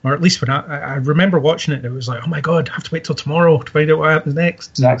 or at least when I remember watching it, it was like, oh my God, I have to wait till tomorrow to find out what happens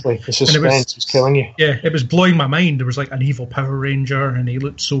next. Exactly. The suspense was killing you. Yeah, it was blowing my mind. There was like an evil Power Ranger and he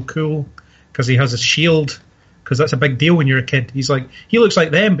looked so cool because he has a shield. Because that's a big deal when you're a kid. He looks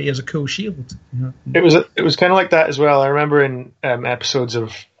like them, but he has a cool shield. It was kind of like that as well. I remember in episodes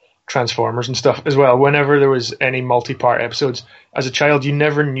of Transformers and stuff as well. Whenever there was any multi-part episodes, as a child, you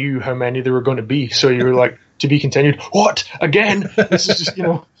never knew how many there were going to be. So you were like, to be continued. What again? This is just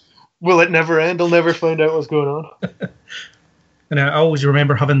will it never end? I'll never find out what's going on. And I always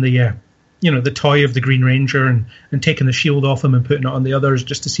remember having the the toy of the Green Ranger and taking the shield off him and putting it on the others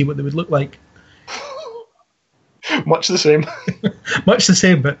just to see what they would look like. Much the same. Much the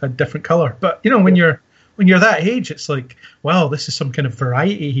same, but a different colour. But, when you're that age, it's like, wow, this is some kind of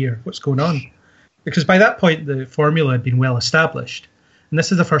variety here. What's going on? Because by that point, the formula had been well established. And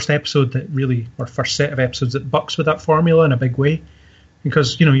this is the first episode first set of episodes that bucks with that formula in a big way.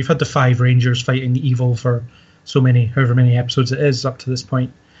 Because, you've had the 5 Rangers fighting evil for however many episodes it is up to this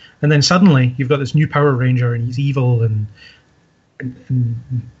point. And then suddenly, you've got this new Power Ranger and he's evil and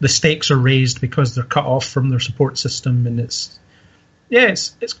the stakes are raised because they're cut off from their support system, and it's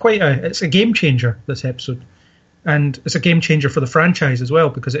a game changer, this episode, and it's a game changer for the franchise as well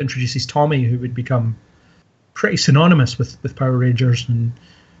because it introduces Tommy, who would become pretty synonymous with Power Rangers, and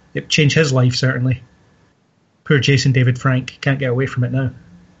it changed his life certainly. Poor Jason David Frank can't get away from it now.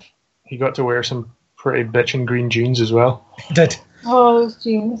 He got to wear some pretty bitchin' green jeans as well. He did. Oh, those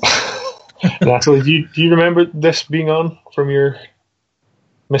jeans. Natalie, do you remember this being on from your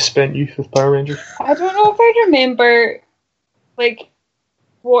misspent youth with Power Rangers? I don't know if I remember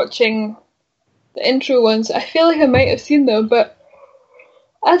watching the intro ones. I feel like I might have seen them, but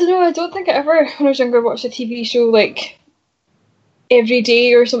I don't know. I don't think I ever, when I was younger, watched a TV show every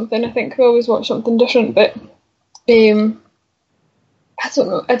day or something. I think I always watched something different, but I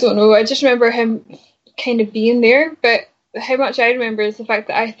don't know. I just remember him kind of being there, but how much I remember is the fact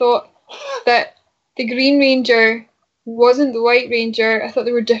that I thought that the Green Ranger wasn't the White Ranger. I thought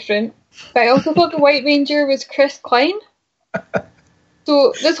they were different. But I also thought the White Ranger was Chris Klein.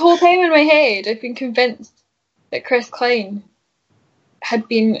 So this whole time in my head, I've been convinced that Chris Klein had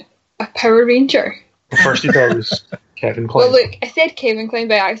been a Power Ranger. Well, first you thought it was Kevin Klein. Well, look, I said Kevin Klein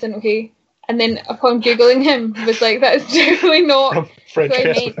by accident, okay? And then upon Googling him, I was like, that is definitely not From French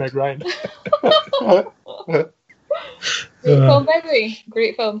Kiss with Meg Ryan. Great film, by the way.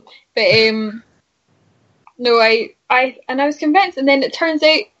 Great film. But no, I was convinced, and then it turns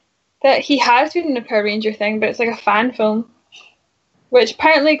out that he has been in a Power Ranger thing, but it's like a fan film, which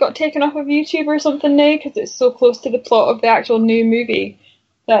apparently got taken off of YouTube or something now because it's so close to the plot of the actual new movie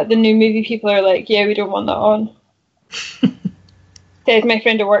that the new movie people are like, yeah, we don't want that on. Says my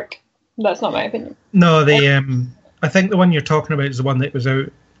friend at work. That's not my opinion. No, I think the one you're talking about is the one that was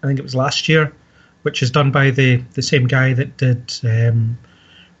out, I think it was last year, which is done by the same guy that did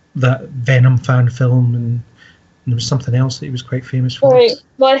that Venom fan film, and there was something else that he was quite famous for. Right.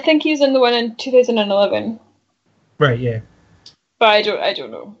 Well, I think he was in the one in 2011. Right, yeah. But I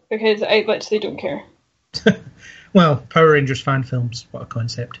don't know, because I literally don't care. Well, Power Rangers fan films, what a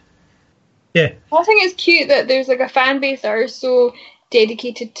concept. Yeah. I think it's cute that there's a fan base that are so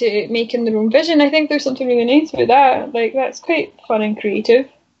dedicated to making their own vision. I think there's something really nice about that. That's quite fun and creative.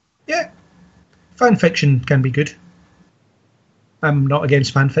 Yeah. Fan fiction can be good. I'm not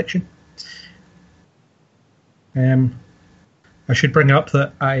against fan fiction. I should bring up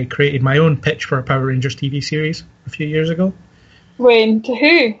that I created my own pitch for a Power Rangers TV series a few years ago. When? To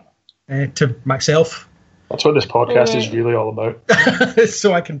who? To myself. That's what this podcast is really all about.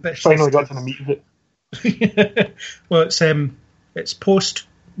 So I can pitch. Finally got to the meat of it. Well, it's post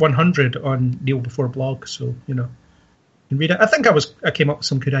 100 on Neil Before blog, so you can read it. I think I came up with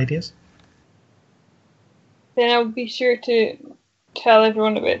some good ideas. Then I'll be sure to tell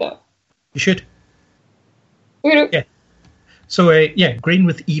everyone about that. You should. Okay. Yeah. So Green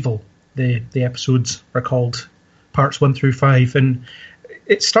with Evil. The episodes are called parts 1 through 5, and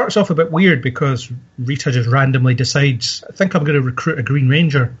it starts off a bit weird because Rita just randomly decides, I think I'm going to recruit a Green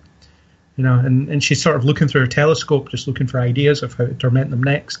Ranger. And she's sort of looking through her telescope, just looking for ideas of how to torment them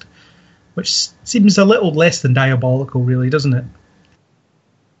next, which seems a little less than diabolical, really, doesn't it?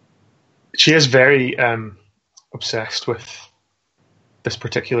 She is very obsessed with this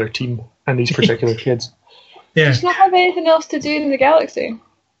particular team and these particular kids. Yeah. Does she not have anything else to do in the galaxy?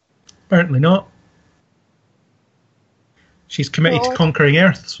 Apparently not. She's committed to conquering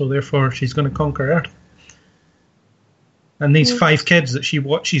Earth, so therefore she's going to conquer Earth. And these 5 kids that she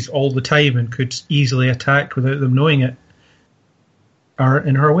watches all the time and could easily attack without them knowing it are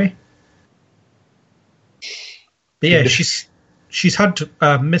in her way. But yeah, she's had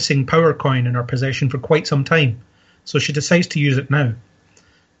a missing power coin in her possession for quite some time, so she decides to use it now.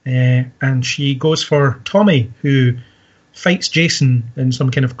 And she goes for Tommy, who fights Jason in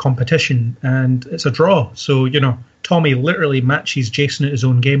some kind of competition, and it's a draw. So, Tommy literally matches Jason at his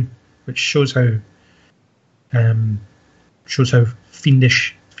own game, which shows how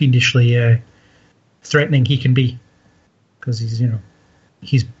fiendishly threatening he can be, because he's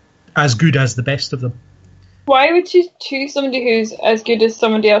as good as the best of them. Why would you choose somebody who's as good as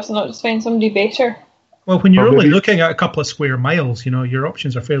somebody else and not just find somebody better? Well, when you're only looking at a couple of square miles, your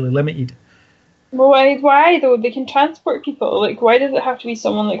options are fairly limited. Well, why though? They can transport people. Like, why does it have to be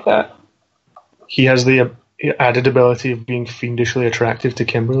someone like that? He has the added ability of being fiendishly attractive to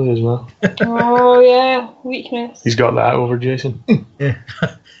Kimberly as well. Oh, yeah. Weakness. He's got that over Jason. Yeah.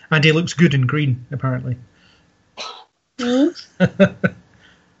 And he looks good in green, apparently. But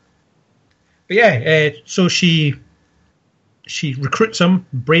yeah, so she recruits him,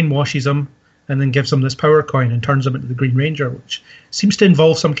 brainwashes him, and then gives him this power coin and turns him into the Green Ranger, which seems to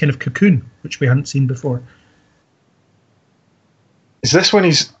involve some kind of cocoon, which we hadn't seen before. Is this when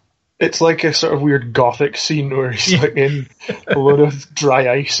it's like a sort of weird gothic scene where he's like in a load of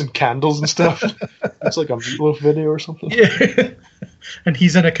dry ice and candles and stuff? It's like a Meatloaf video or something. Yeah. And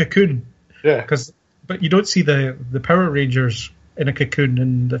he's in a cocoon. Yeah. But you don't see the Power Rangers in a cocoon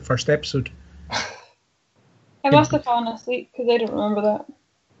in the first episode. I must have fallen asleep because I don't remember that.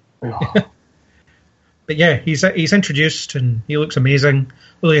 Yeah. But yeah, he's introduced and he looks amazing.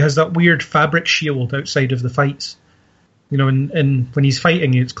 Well, he has that weird fabric shield outside of the fights. And when he's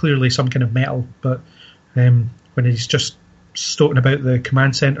fighting, it's clearly some kind of metal. But when he's just stoating about the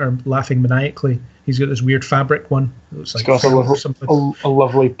command center, laughing maniacally, he's got this weird fabric one. It looks like got a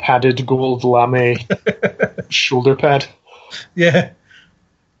lovely padded gold lame shoulder pad. Yeah.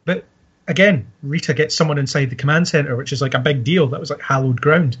 But again, Rita gets someone inside the command center, which is like a big deal. That was like hallowed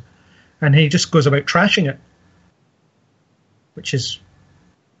ground. And he just goes about trashing it. Which is,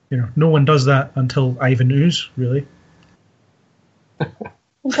 no one does that until Ivan Ooze, really.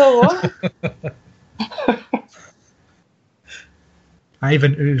 Until what?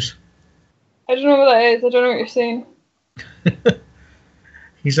 Ivan Ooze. I don't know what that is. I don't know what you're saying.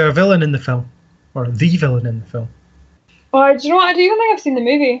 He's a villain in the film. Or the villain in the film. Oh, do you know what? I don't even think I've seen the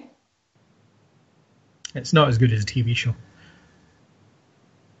movie. It's not as good as a TV show.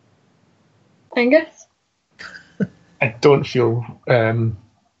 Angus? I don't feel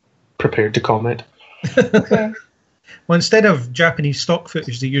prepared to comment. Okay. Well, instead of Japanese stock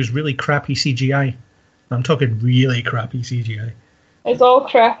footage, they use really crappy CGI. I'm talking really crappy CGI. It's all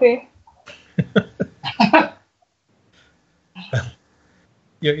crappy.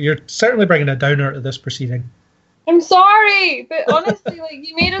 You're certainly bringing a downer to this proceeding. I'm sorry, but honestly,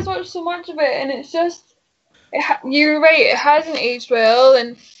 you made us watch so much of it, and it's just... you're right, it hasn't aged well,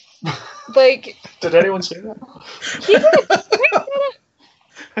 and Did anyone say that? Craig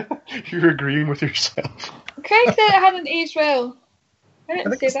said it. You're agreeing with yourself. Craig said it hadn't aged well. I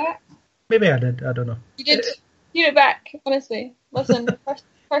didn't say that. Maybe I did, I don't know. You did. Hear it back, honestly. Listen,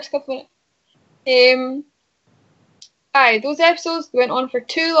 first couple minutes. Those episodes went on for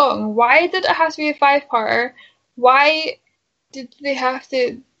too long. Why did it have to be a 5-parter? Why did they have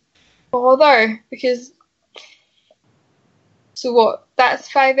to bother? Because... So what? That's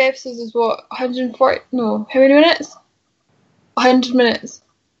 5 episodes is what? 140? No, how many minutes? 100 minutes.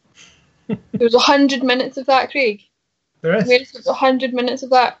 There was 100 minutes of that, Craig. There is. There was 100 minutes of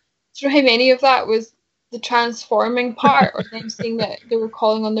that. Do you know how many of that was the transforming part, or them saying that they were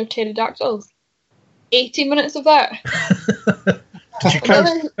calling on their pterodactyls? 80 minutes of that. Did you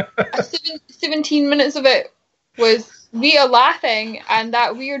count? 17 minutes of it was Rita laughing and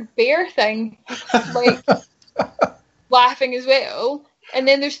that weird bear thing, laughing as well. And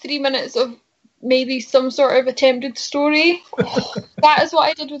then there's 3 minutes of maybe some sort of attempted story. That is what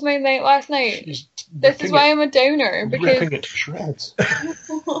I did with my night last night. This is why I'm a downer. Because ripping it to shreds.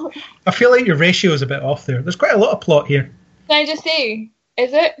 I feel like your ratio is a bit off there. There's quite a lot of plot here. Can I just say,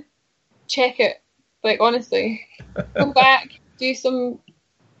 Is it? Check it. Like, honestly. Go back, get some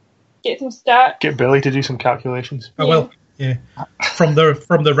stats. Get Billy to do some calculations. I will. Yeah. From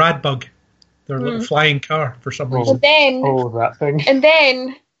the rad bug, their little flying car for some reason. That thing. And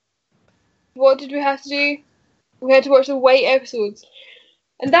then, what did we have to do? We had to watch the white episodes,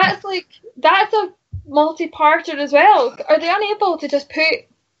 and that's a multi-parter as well. Are they unable to just put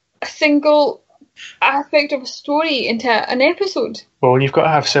a single aspect of a story into an episode? Well, when you've got to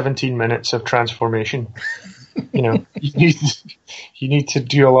have 17 minutes of transformation, you need to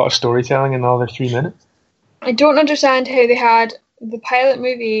do a lot of storytelling in the other 3 minutes. I don't understand how they had the pilot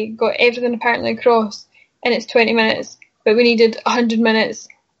movie got everything apparently across, and it's 20 minutes, but we needed 100 minutes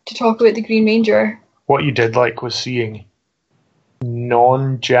to talk about the Green Ranger. What you did like was seeing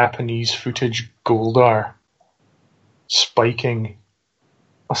non-Japanese footage Goldar spiking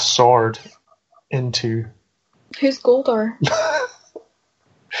a sword into... Who's Goldar? the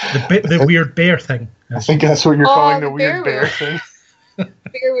weird bear thing. I think that's what you're calling the weird bear Beowulf. thing.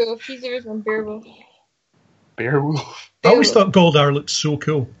 Beowulf. He's the original Beowulf. Beowulf. I always thought Goldar looked so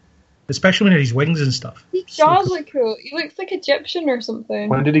cool, especially when he had his wings and stuff. He does look cool. He looks like Egyptian or something.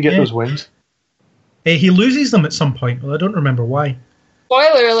 When did he get those wings? He loses them at some point. Well, I don't remember why.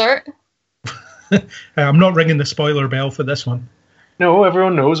 Spoiler alert. I'm not ringing the spoiler bell for this one. No,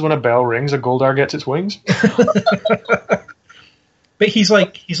 everyone knows when a bell rings, a Goldar gets its wings. But he's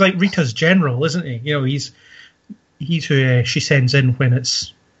like Rita's general, isn't he? You know, he's who she sends in when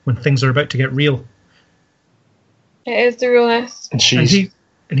things are about to get real. It is the realness. And he's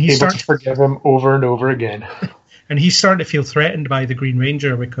able to forgive him over and over again. And he's starting to feel threatened by the Green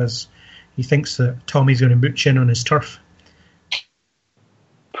Ranger because he thinks that Tommy's going to mooch in on his turf.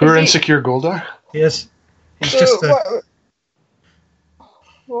 Poor insecure Goldar. Yes. He's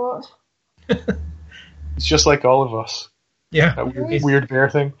What? It's just like all of us. Yeah. That weird bear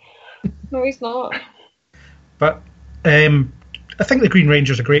thing. No, he's not. But I think the Green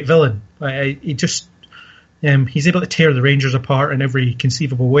Ranger's a great villain. He's able to tear the Rangers apart in every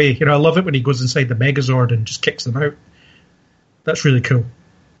conceivable way. You know, I love it when he goes inside the Megazord and just kicks them out. That's really cool.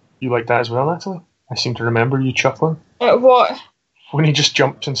 You like that as well, Natalie? I seem to remember you chuckling. What? When he just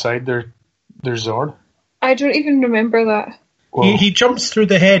jumped inside their Zord. I don't even remember that. He jumps through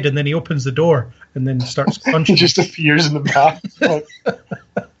the head and then he opens the door and then starts punching. He just appears in the back. So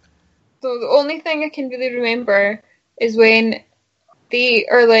the only thing I can really remember is when they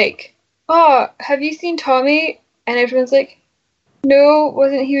are like, "Oh, have you seen Tommy?" And everyone's like, "No,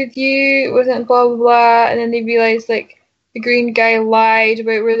 wasn't he with you? Wasn't blah blah blah." And then they realise like the green guy lied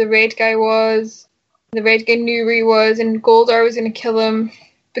about where the red guy was. The red guy knew where he was, and Goldar was going to kill him,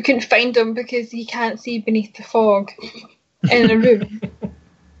 but couldn't find him because he can't see beneath the fog in a room.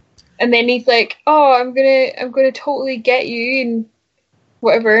 And then he's like, "Oh, I'm gonna totally get you," and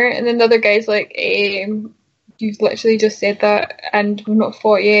whatever. And then the other guy's like, "You've literally just said that, and we've not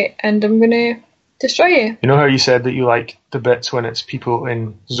fought yet, and I'm gonna destroy you." You know how you said that you like the bits when it's people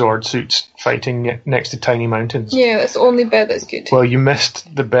in Zord suits fighting next to tiny mountains? Yeah, that's the only bit that's good. Well, you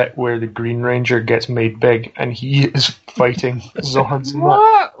missed the bit where the Green Ranger gets made big and he is fighting Zords.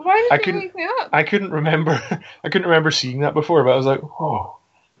 What? Why did you wake me up? I couldn't remember seeing that before, but I was like, oh,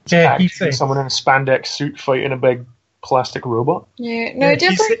 it's Yeah, actually someone in a spandex suit fighting a big plastic robot. Yeah, no,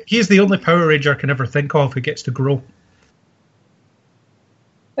 he's the only Power Ranger I can ever think of who gets to grow.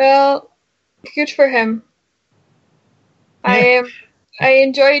 Well, good for him. Yeah. I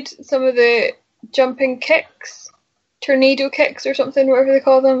enjoyed some of the jumping kicks, tornado kicks or something, whatever they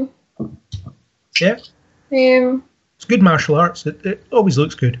call them. Yeah. It's good martial arts. It always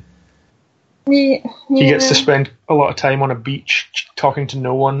looks good. He gets to spend a lot of time on a beach talking to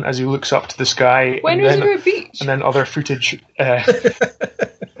no one as he looks up to the sky. When was he on a beach? And then other footage of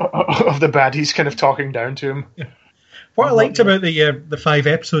the baddies kind of talking down to him. Yeah. What I liked about the 5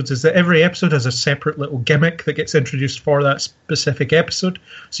 episodes is that every episode has a separate little gimmick that gets introduced for that specific episode.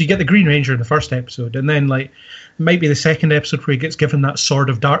 So you get the Green Ranger in the first episode, and then like it might be the second episode where he gets given that Sword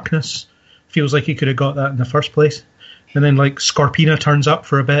of Darkness. Feels like he could have got that in the first place. And then like Scorpina turns up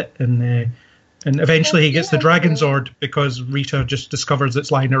for a bit, and eventually he gets the Dragon Zord because Rita just discovers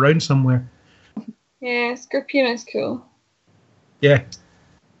it's lying around somewhere. Yeah, Scorpina's cool. Yeah.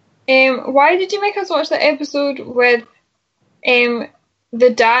 Why did you make us watch that episode with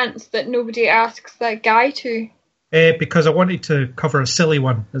the dance that nobody asks that guy to? Because I wanted to cover a silly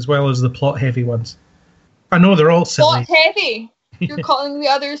one as well as the plot-heavy ones. I know they're all silly. Plot-heavy? You're calling the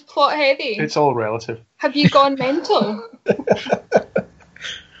others plot-heavy? It's all relative. Have you gone mental?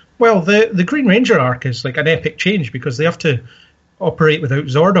 Well, the Green Ranger arc is like an epic change because they have to operate without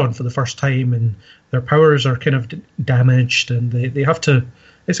Zordon for the first time, and their powers are kind of damaged, and they have to.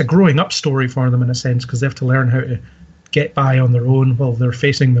 It's a growing up story for them in a sense, because they have to learn how to get by on their own while they're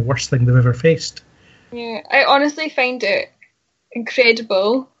facing the worst thing they've ever faced. Yeah, I honestly find it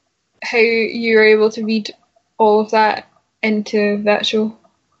incredible how you're able to read all of that into that show.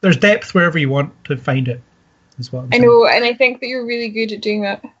 There's depth wherever you want to find it, is what I'm saying. I know, and I think that you're really good at doing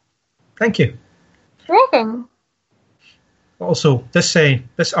that. Thank you. You're welcome. Also, this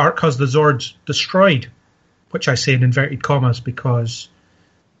arc has the Zords destroyed, which I say in inverted commas because,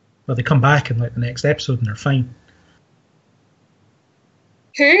 well, they come back in like the next episode and they're fine.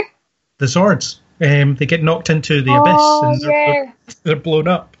 Who? The Zords. They get knocked into the abyss and they're blown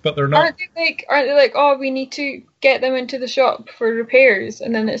up, but they're not. Aren't they like, oh, we need to get them into the shop for repairs?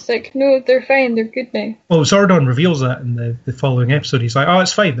 And then it's like, no, they're fine, they're good now. Well, Zordon reveals that in the following episode. He's like, oh,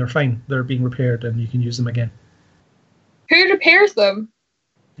 it's fine, they're being repaired and you can use them again. Who repairs them?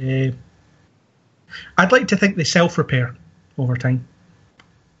 I'd like to think they self-repair over time.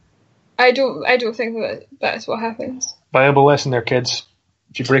 I don't think that's what happens. Viable lesson there, kids.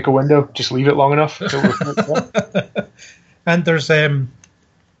 If you break a window, just leave it long enough. And they're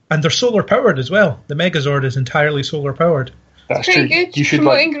solar powered as well. The Megazord is entirely solar powered. That's pretty true. good. You should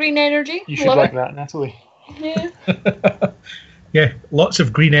promoting green energy. You should like that, Natalie. Yeah. Yeah, lots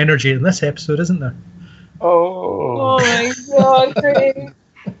of green energy in this episode, isn't there? Oh my god, Craig.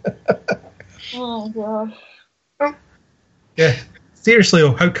 Oh god. Yeah. Seriously,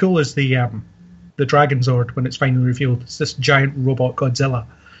 though, how cool is the Dragon Zord when it's finally revealed? It's this giant robot Godzilla.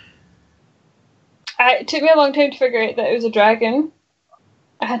 It took me a long time to figure out that it was a dragon.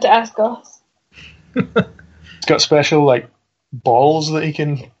 I had to ask Gus. It's got special balls that he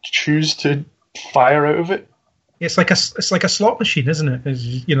can choose to fire out of it. It's like a slot machine, isn't it?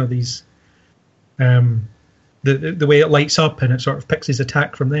 It's, these the way it lights up and it sort of picks his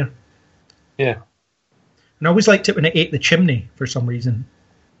attack from there. Yeah. And I always liked it when it ate the chimney for some reason.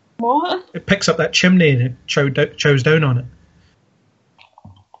 What? It picks up that chimney and it chows down on it.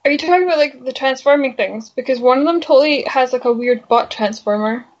 Are you talking about the transforming things? Because one of them totally has a weird butt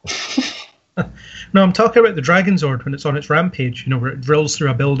transformer. No, I'm talking about the Dragon Zord when it's on its rampage, where it drills through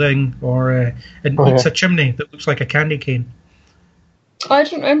a building or it eats a chimney that looks like a candy cane. I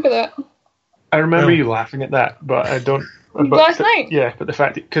don't remember that. I remember you laughing at that, but I don't... Last night? Yeah, but the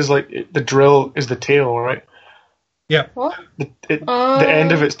fact... Because, the drill is the tail, right? Yeah. What? The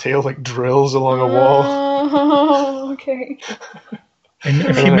end of its tail, drills along a wall. Oh, okay. And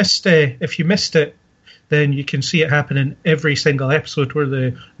if you missed it, then you can see it happen in every single episode where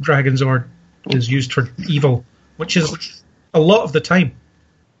the Dragon Zord is used for evil, which is a lot of the time.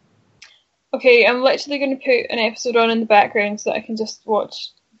 Okay, I'm literally going to put an episode on in the background so that I can just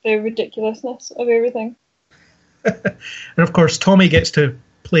watch the ridiculousness of everything. And of course, Tommy gets to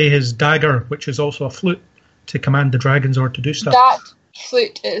play his dagger, which is also a flute, to command the Dragon Zord to do stuff. That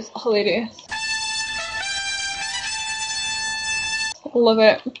flute is hilarious. I love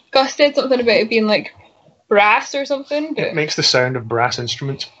it. Gus said something about it being brass or something. But it makes the sound of brass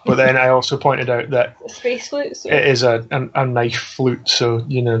instruments, but then I also pointed out that space flute. So. It is a knife flute, so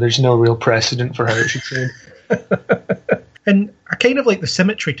there's no real precedent for how it should sound. And I kind of like the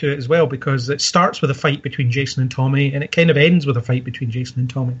symmetry to it as well, because it starts with a fight between Jason and Tommy, and it kind of ends with a fight between Jason and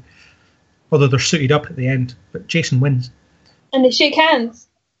Tommy. Although they're suited up at the end, but Jason wins. And they shake hands.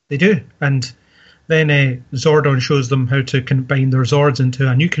 They do, and then Zordon shows them how to combine their Zords into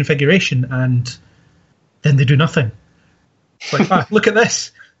a new configuration, and then they do nothing. It's like, look at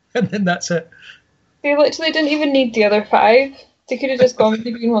this, and then that's it. They literally didn't even need the other 5. They could have just gone with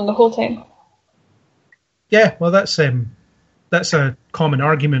the green one the whole time. Yeah, well, that's a common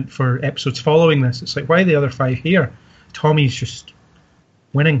argument for episodes following this. It's like, why are the other 5 here? Tommy's just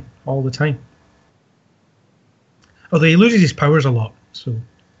winning all the time. Although he loses his powers a lot. So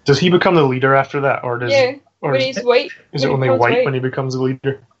does he become the leader after that, or does? Yeah, when he's white. Is it only white when he becomes the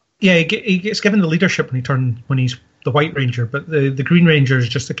leader? Yeah, he gets given the leadership when he's the White Ranger, but the Green Ranger is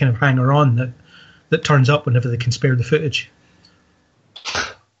just a kind of hanger-on that turns up whenever they can spare the footage.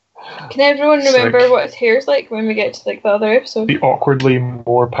 Can everyone remember what his hair's like when we get to the other episode? The awkwardly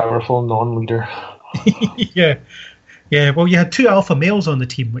more powerful non-leader. Yeah. Yeah, well, you had 2 alpha males on the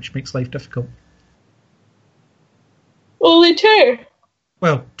team, which makes life difficult. Only 2?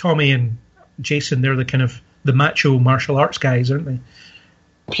 Well, Tommy and Jason, they're the macho martial arts guys, aren't they?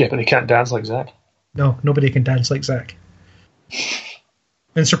 Yeah, but they can't dance like Zack. No, nobody can dance like Zack.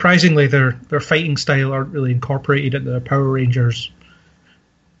 And surprisingly, their fighting style aren't really incorporated into the Power Rangers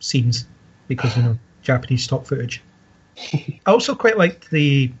scenes because, Japanese stock footage. I also quite liked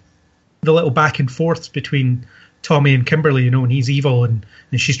the little back and forths between Tommy and Kimberly, and he's evil, and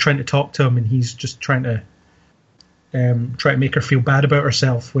she's trying to talk to him, and he's just trying to make her feel bad about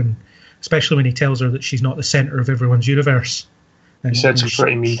herself, especially when he tells her that she's not the center of everyone's universe. And, he said some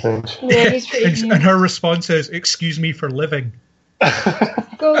pretty mean things. Yeah, he's pretty mean. And her response is, "Excuse me for living."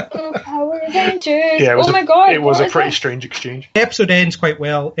 Go Power Rangers! Yeah, my god! It was a pretty strange exchange. The episode ends quite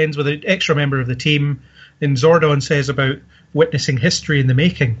well. Ends with an extra member of the team, and Zordon says about witnessing history in the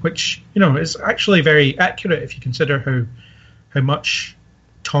making, which is actually very accurate if you consider how much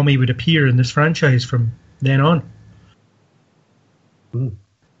Tommy would appear in this franchise from then on.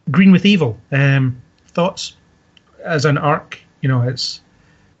 Green with Evil. Thoughts as an arc? It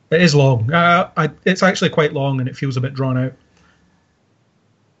is long. It's actually quite long, and it feels a bit drawn out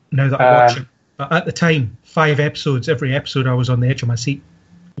now that I watch it. But at the time, 5 episodes. Every episode, I was on the edge of my seat.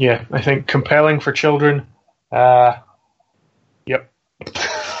 Yeah, I think compelling for children. Yep.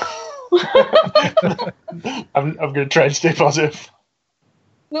 I'm going to try and stay positive.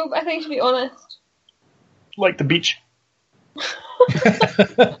 No, but I think you should be honest. Like the beach.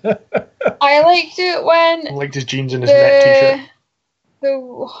 I liked it when... I liked his jeans and his neck t-shirt.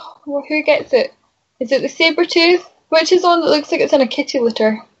 Who gets it? Is it the Sabretooth? Which is one that looks like it's in a kitty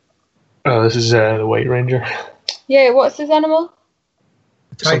litter? Oh, this is the White Ranger. Yeah, what's his animal?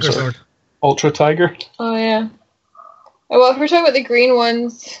 Tiger Sword. Ultra Tiger. Oh, yeah. Well, if we're talking about the green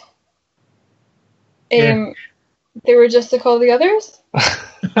ones, they were just like all the others.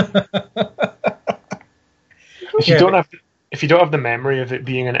 If you don't have the memory of it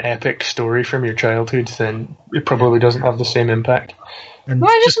being an epic story from your childhood, then it probably doesn't have the same impact. No,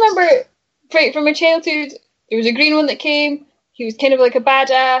 I just remember, right from my childhood, there was a green one that came. He was kind of like a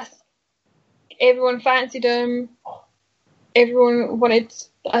badass. Everyone fancied him. Everyone wanted,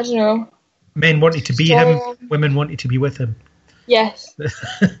 I don't know. Men wanted to be him. Women wanted to be with him. Yes.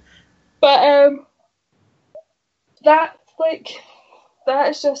 But that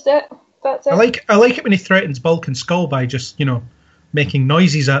is just it. That's it. I like it when he threatens Bulk and Skull by just making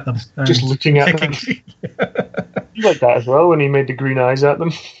noises at them, just looking at them. You like that as well when he made the green eyes at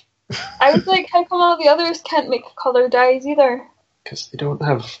them. I was like, how come all the others can't make coloured eyes either? Because they don't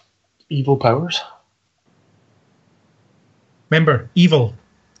have evil powers. Remember, evil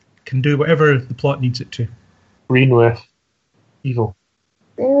can do whatever the plot needs it to. Green with evil.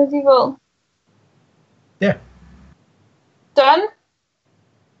 Green with evil. Yeah. Done?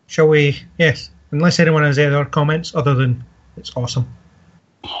 Shall we? Yes. Unless anyone has any other comments other than it's awesome.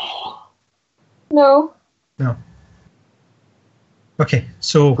 No. Okay,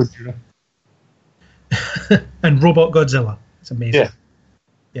 so... and Robot Godzilla. It's amazing.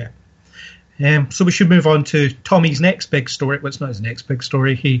 Yeah. So we should move on to Tommy's next big story. Well, it's not his next big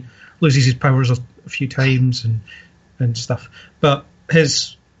story. He loses his powers a few times and stuff. But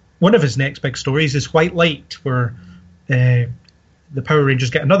one of his next big stories is White Light, where the Power Rangers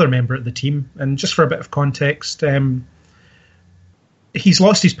get another member of the team. And just for a bit of context, he's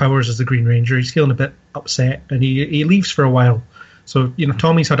lost his powers as the Green Ranger. He's feeling a bit upset, and he leaves for a while. So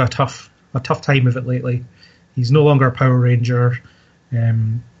Tommy's had a tough time of it lately. He's no longer a Power Ranger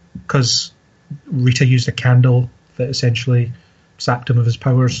because Rita used a candle that essentially sapped him of his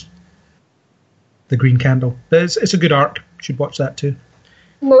powers. The green candle. But it's a good arc. You should watch that too.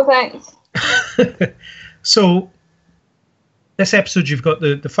 No thanks. So this episode you've got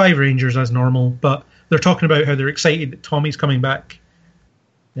the 5 Rangers as normal, but they're talking about how they're excited that Tommy's coming back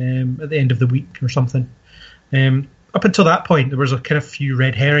at the end of the week or something. Up until that point, there was a kind of few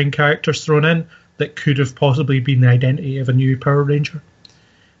red herring characters thrown in that could have possibly been the identity of a new Power Ranger.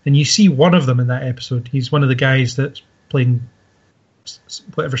 And you see one of them in that episode. He's one of the guys that's playing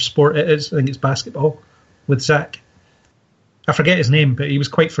whatever sport it is. I think it's basketball with Zach. I forget his name, but he was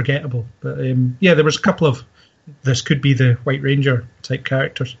quite forgettable. But there was a couple of this could be the White Ranger type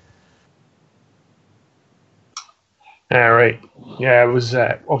characters. Right. Yeah, it was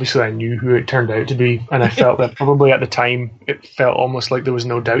obviously I knew who it turned out to be, and I felt that probably at the time it felt almost like there was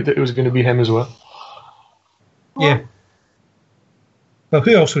no doubt that it was going to be him as well. Yeah. Well,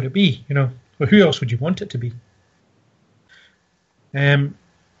 who else would it be? Well, who else would you want it to be? Yeah,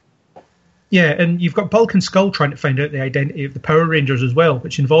 and you've got Bulk and Skull trying to find out the identity of the Power Rangers as well,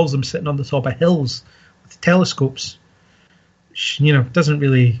 which involves them sitting on the top of hills with telescopes. Which, doesn't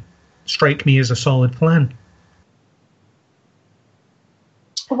really strike me as a solid plan.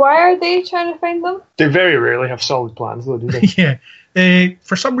 Why are they trying to find them? They very rarely have solid plans, though, do they? Yeah.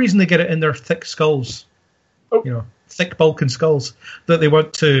 For some reason, they get it in their thick skulls. Oh. Thick Bulk and skulls that they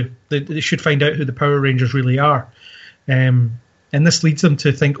want to. They should find out who the Power Rangers really are. And this leads them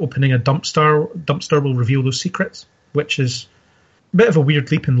to think opening a dumpster will reveal those secrets, which is bit of a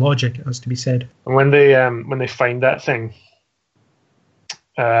weird leap in logic, it has to be said. And when they find that thing,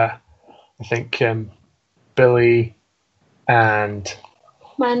 I think Billy and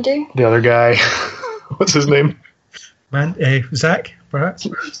Mandy. the other guy, what's his name? Zach, perhaps?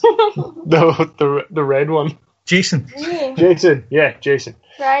 The red one. Jason. Yeah. Jason.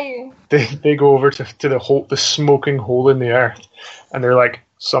 Ryan. They go over to the smoking hole in the earth, and they're like,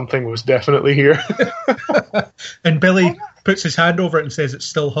 something was definitely here. And Billy puts his hand over it and says it's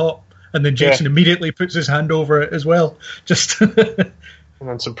still hot, and then Jason immediately puts his hand over it as well. Just and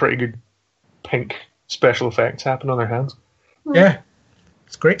then some pretty good pink special effects happen on their hands. Yeah,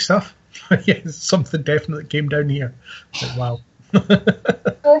 it's great stuff. Yeah, something definitely came down here. Like, wow. I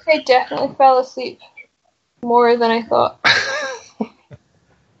feel like I definitely fell asleep more than I thought.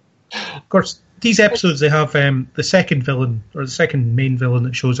 Of course, these episodes, they have the second villain, or the second main villain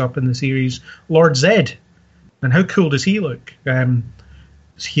that shows up in the series, Lord Zed. And how cool does he look?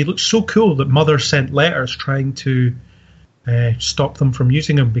 He looks so cool that Mother sent letters trying to stop them from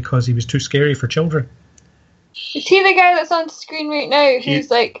using him because he was too scary for children. Is he the guy that's on the screen right now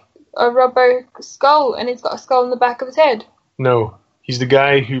who's like a rubber skull and he's got a skull in the back of his head? No, he's the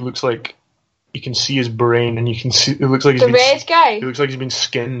guy who looks like you can see his brain, and you can see it looks like the red guy. He looks like he's been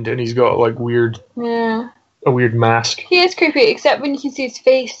skinned, and he's got like a weird mask. He is creepy, except when you can see his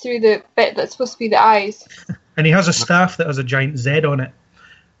face through the bit that's supposed to be the eyes. And he has a staff that has a giant Z on it.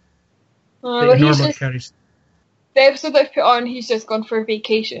 Well, he's just, carries. the episode that I've put on, he's just gone for a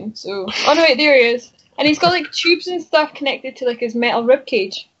vacation. So, oh no, wait, there he is, and he's got like tubes and stuff connected to like his metal rib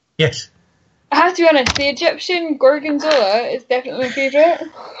cage. Yes. I have to be honest, the Egyptian Gorgonzola is definitely my favourite.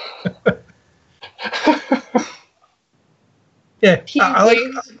 Yeah,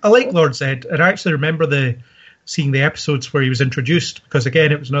 I like Lord Zed, and I actually remember seeing the episodes where he was introduced, because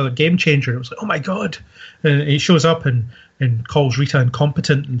again it was another game changer. It was like, oh my god, and he shows up and calls Rita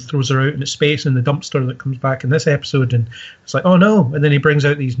incompetent and throws her out into space in the dumpster that comes back in this episode, and it's like, oh no, and then he brings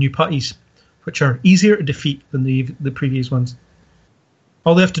out these new putties, which are easier to defeat than the previous ones.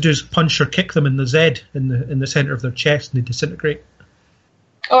 All they have to do is punch or kick them in the Z in the centre of their chest, and they disintegrate.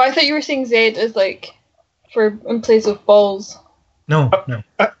 Oh, I thought you were saying Zed as like in place of balls. No.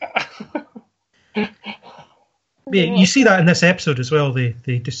 Yeah, you see that in this episode as well. They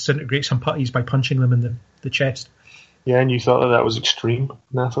disintegrate some putties by punching them in the chest. Yeah, and you thought that was extreme,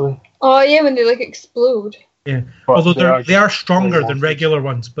 Natalie? Oh yeah, when they like explode. Yeah, but although they are stronger than regular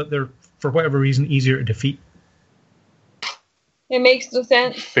ones, but they're for whatever reason easier to defeat. It makes no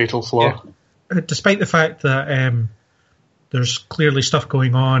sense. Fatal flaw. Yeah. Despite the fact that there's clearly stuff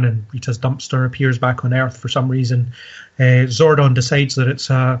going on, and Rita's dumpster appears back on Earth for some reason, Zordon decides that it's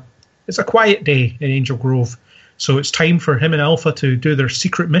a quiet day in Angel Grove, so it's time for him and Alpha to do their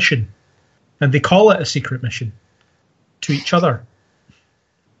secret mission, and they call it a secret mission to each other,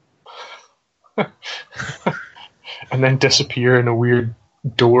 and then disappear in a weird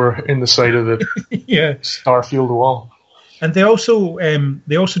door in the side of the Starfield wall. And they also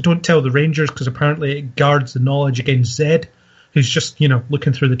don't tell the Rangers, because apparently it guards the knowledge against Zed, who's just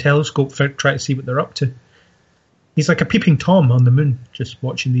looking through the telescope trying to see what they're up to. He's like a peeping Tom on the moon, just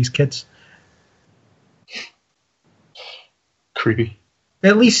watching these kids. Creepy.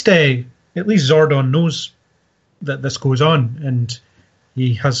 At least Zordon knows that this goes on, and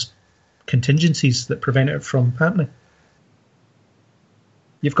he has contingencies that prevent it from happening.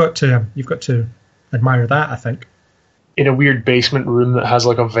 You've got to admire that, I think. In a weird basement room that has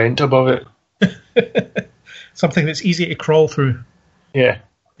like a vent above it. Something that's easy to crawl through. Yeah.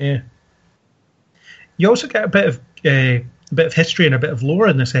 Yeah. You also get a bit of history and a bit of lore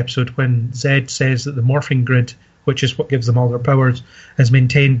in this episode when Zed says that the morphing grid, which is what gives them all their powers, is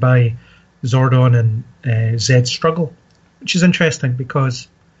maintained by Zordon and Zed's struggle, which is interesting because,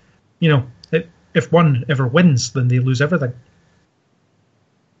 if one ever wins, then they lose everything.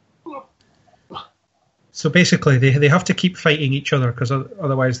 So basically, they have to keep fighting each other, because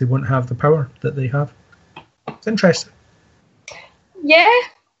otherwise they won't have the power that they have. It's interesting. Yeah.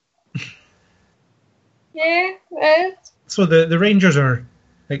 Yeah, it is. So the Rangers are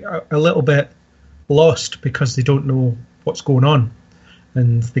like a little bit lost because they don't know what's going on,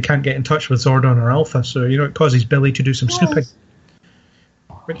 and they can't get in touch with Zordon or Alpha. So it causes Billy to do some snooping,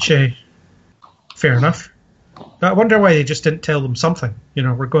 which fair enough. I wonder why they just didn't tell them something.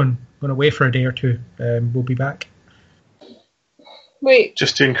 We're going away for a day or two. We'll be back. Wait.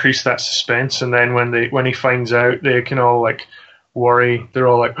 Just to increase that suspense, and then when he finds out, they can all like worry. They're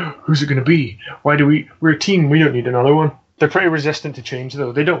all like, "Who's it going to be? We're a team. We don't need another one." They're pretty resistant to change,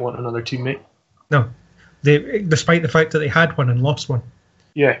 though. They don't want another teammate. No, despite the fact that they had one and lost one.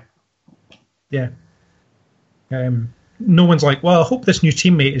 Yeah. Yeah. no one's like, well, I hope this new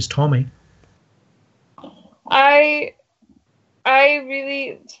teammate is Tommy. I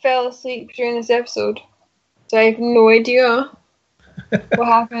really fell asleep during this episode, so I have no idea what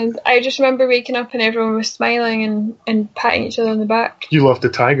happened. I just remember waking up and everyone was smiling and patting each other on the back. You loved the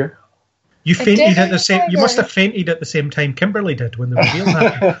tiger. You I fainted did at the like same. the You must tiger. have fainted at the same time Kimberly did when the reveal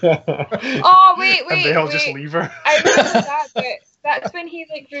happened. Oh wait, And they all just leave her. I remember that bit. That's when he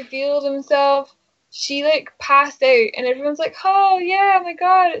like revealed himself. She like passed out, and everyone's like, "Oh yeah, oh my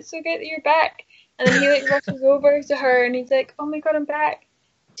god, it's so great that you're back." And then he like rushes over to her, and he's like, "Oh my god, I'm back."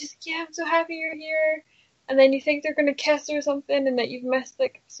 Just yeah, I'm so happy you're here. And then you think they're gonna kiss or something, and that you've missed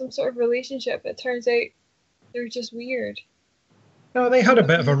like some sort of relationship. It turns out they're just weird. No, they had a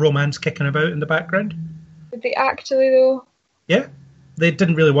bit of a romance kicking about in the background. Did they actually though? Yeah, they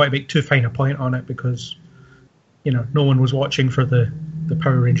didn't really want to make too fine a point on it because, you know, no one was watching for the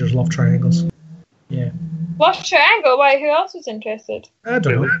Power Rangers love triangles. Yeah, Love triangle. Why? Who else was interested? I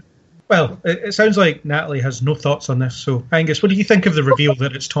don't know. Well, it sounds like Natalie has no thoughts on this. So, Angus, what do you think of the reveal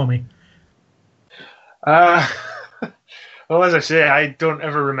that it's Tommy? Well, as I say, I don't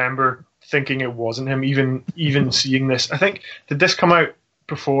ever remember thinking it wasn't him, even seeing this. I think, did this come out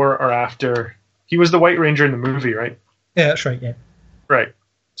before or after? He was the White Ranger in the movie, right? Yeah, that's right, yeah. Right.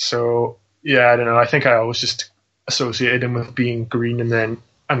 So, yeah, I don't know. I think I always just associated him with being green and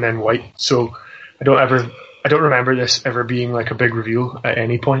then white. So I don't remember this ever being like a big reveal at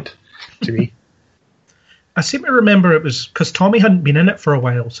any point to me. I seem to remember it was because Tommy hadn't been in it for a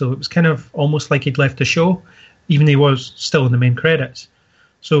while, so it was kind of almost like he'd left the show, even though he was still in the main credits.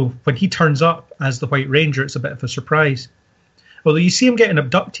 So when he turns up as the White Ranger, it's a bit of a surprise. Although you see him getting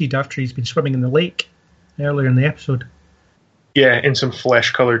abducted after he's been swimming in the lake earlier in the episode. Yeah, in some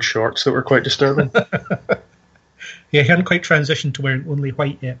flesh-coloured shorts that were quite disturbing. Yeah, he hadn't quite transitioned to wearing only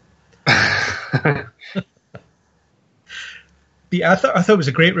white yet. Yeah, I thought it was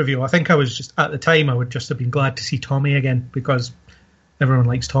a great reveal. I think I was just, at the time, I would just have been glad to see Tommy again because everyone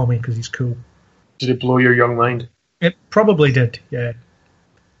likes Tommy because he's cool. Did it blow your young mind? It probably did, yeah.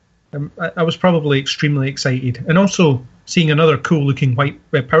 I was probably extremely excited. And also seeing another cool-looking white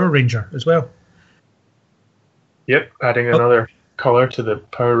Power Ranger as well. Yep, adding another colour to the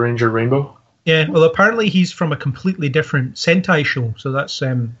Power Ranger rainbow. Yeah, well, apparently he's from a completely different Sentai show, so that's... I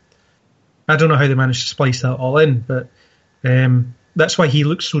don't know how they managed to splice that all in, but that's why he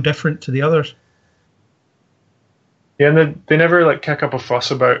looks so different to the others. Yeah, and they never like kick up a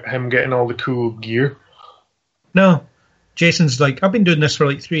fuss about him getting all the cool gear. No. Jason's like, I've been doing this for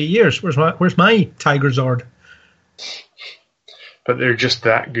like 3 years. Where's my Tiger Zord? But they're just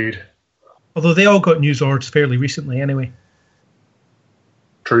that good. Although they all got new Zords fairly recently anyway.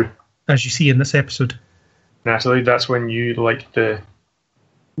 True. As you see in this episode. Natalie, that's when you like the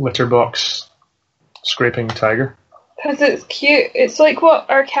litter box scraping tiger. Because it's cute. It's like what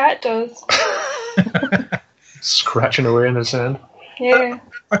our cat does. Scratching away in the sand. Yeah.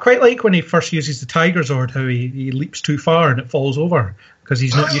 I quite like when he first uses the Tiger Zord, how he leaps too far and it falls over because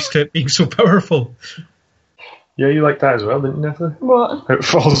he's not used to it being so powerful. Yeah, you like that as well, didn't you, Natalie? What? It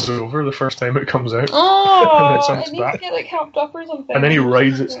falls over the first time it comes out. Oh, And it's on it its needs back. to get like helped up or something. And then he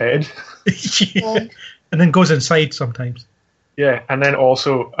rides its head. Yeah. And then goes inside sometimes. Yeah, and then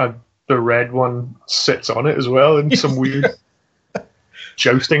also the red one sits on it as well in some weird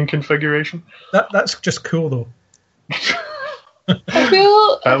jousting configuration. That's just cool though. I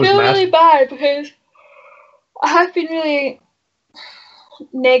feel That was mad. really bad because I have been really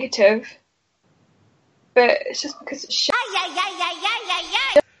negative, but it's just because it's shit.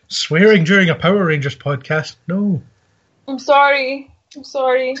 Swearing during a Power Rangers podcast? No. I'm sorry. It's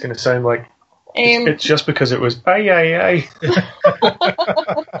going to sound like Um, it's just because it was aye. I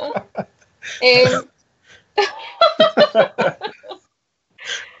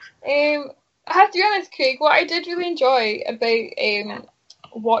have to be honest, Craig, what I did really enjoy about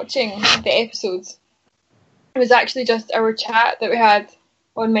watching the episodes was actually just our chat that we had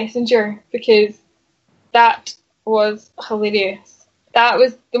on Messenger, because that was hilarious. That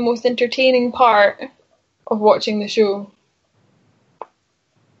was the most entertaining part of watching the show.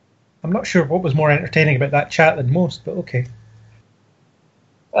 I'm not sure what was more entertaining about that chat than most, but okay.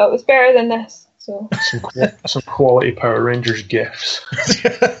 Well, it was better than this, so Some quality Power Rangers gifs.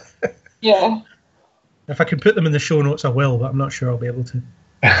 yeah. If I can put them in the show notes, I will, but I'm not sure I'll be able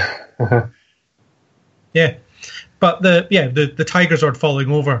to. Yeah. But the Tiger Zord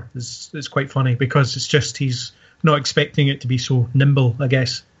falling over is quite funny because it's just he's not expecting it to be so nimble, I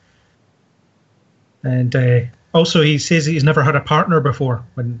guess. And also he says he's never had a partner before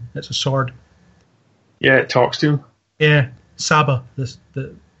when it's a sword. Yeah, it talks to him. Yeah, Saba,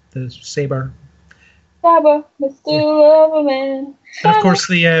 the saber. Saba, Mr. Loverman. And of course,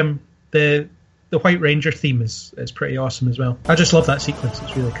 the White Ranger theme is pretty awesome as well. I just love that sequence.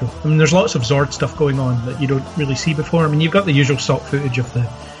 It's really cool. I mean, there's lots of Zord stuff going on that you don't really see before. I mean, you've got the usual stock footage of the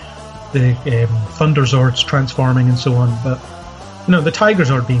Thunder Zords transforming and so on, but the Tiger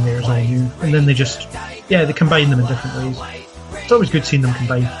Zord being there is all new. And then they combine them in different ways. It's always good seeing them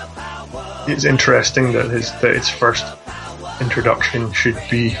combined. It's interesting that its first introduction should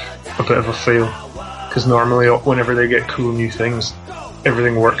be a bit of a fail, because normally whenever they get cool new things,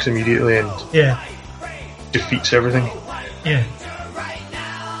 everything works immediately and defeats everything. Yeah.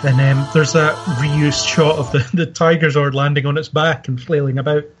 And there's that reused shot of the Tiger Zord landing on its back and flailing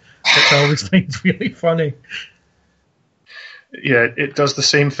about, which I always find really funny. Yeah, it does the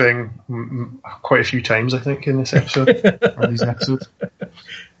same thing quite a few times, I think, in this episode, or these episodes.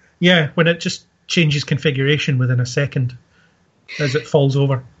 Yeah, when it just changes configuration within a second as it falls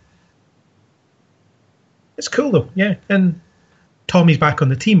over. It's cool, though, yeah. And Tommy's back on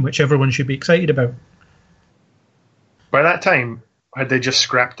the team, which everyone should be excited about. By that time, had they just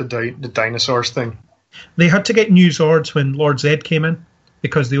scrapped the dinosaurs thing? They had to get new Zords when Lord Zed came in,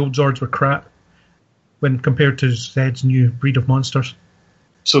 because the old Zords were crap when compared to Zed's new breed of monsters.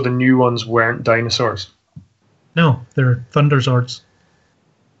 So the new ones weren't dinosaurs? No, they're Thunder Zords.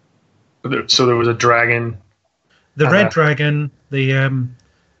 So there was a dragon... The red dragon, the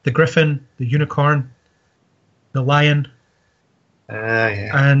griffin, the unicorn, the lion,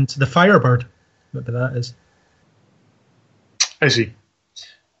 and the firebird, whatever that is. I see.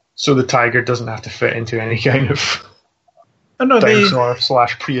 So the tiger doesn't have to fit into any kind of dinosaur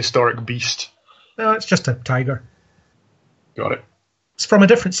 / prehistoric beast. No, it's just a tiger. Got it. It's from a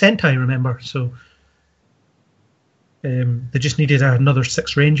different Sentai, remember, so they just needed another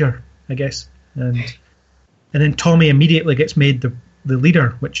 6 Ranger, I guess. And then Tommy immediately gets made the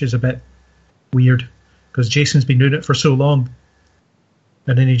leader, which is a bit weird, because Jason's been doing it for so long.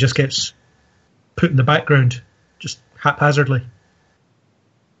 And then he just gets put in the background, just haphazardly.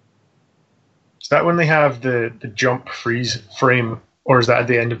 Is that when they have the jump freeze frame, or is that at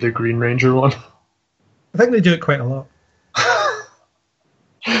the end of the Green Ranger one? I think they do it quite a lot.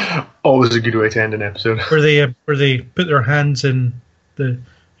 Always a good way to end an episode. Where they put their hands in the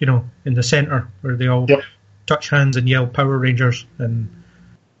in the center, where they all touch hands and yell Power Rangers, and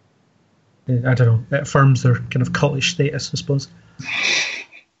I don't know, it affirms their kind of cultish status, I suppose.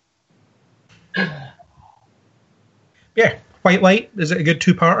 Yeah, White Light, is it a good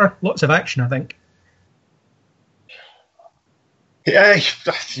 2-parter? Lots of action, I think. Yeah,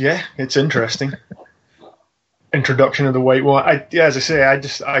 it's interesting. Introduction of the White One. As I say,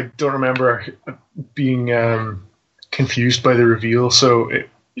 I don't remember being confused by the reveal, so it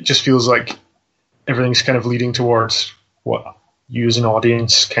just feels like everything's kind of leading towards what you as an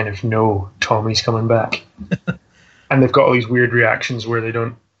audience kind of know Tommy's coming back. And they've got all these weird reactions where they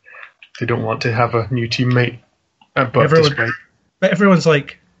don't want to have a new teammate. But everyone's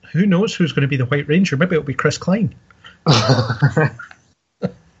like, who knows who's going to be the White Ranger? Maybe it'll be Chris Klein.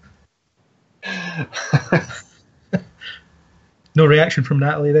 No reaction from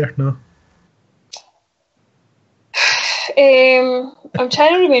Natalie there, no. I'm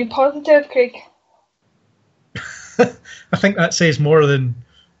trying to remain positive, Craig. I think that says more than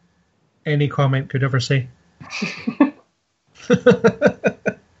any comment could ever say.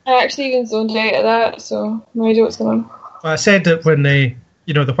 I actually even zoned out of that, so no idea what's going on. Well, I said that when the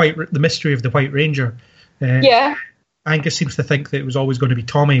mystery of the White Ranger. Angus seems to think that it was always going to be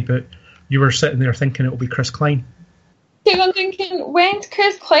Tommy, but you were sitting there thinking it will be Chris Klein. I'm thinking, when's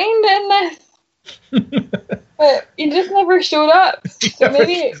Chris Klein in this? But he just never showed up. So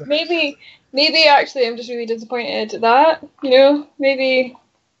maybe actually I'm just really disappointed at that. Maybe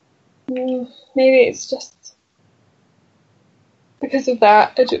it's just because of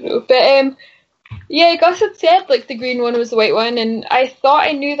that. I don't know. But Gus had said like the green one was the white one, and I thought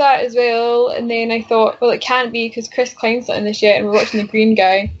I knew that as well. And then I thought, well, it can't be because Chris Klein's not in this yet, and we're watching the green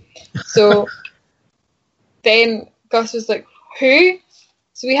guy. So then Gus was like, who?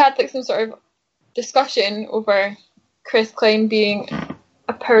 So we had like some sort of discussion over Chris Klein being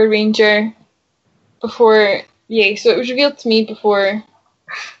a Power Ranger before, so it was revealed to me before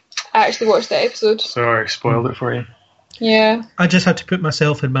I actually watched the episode. Sorry, spoiled it for you. Yeah. I just had to put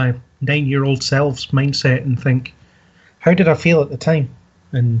myself in my 9-year-old self's mindset and think, how did I feel at the time?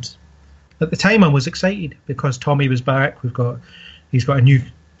 And at the time I was excited because Tommy was back. He's got a new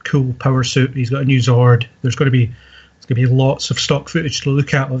cool power suit. He's got a new Zord. There's going to be lots of stock footage to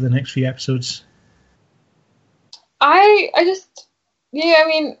look at over the next few episodes.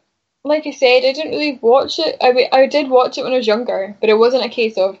 Like I said, I didn't really watch it. I did watch it when I was younger, but it wasn't a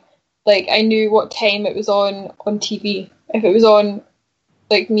case of like I knew what time it was on TV. If it was on,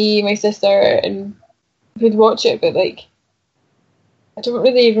 like me, my sister, and we'd watch it, but like I don't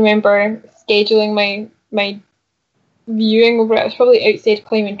really remember scheduling my viewing over it. I was probably outside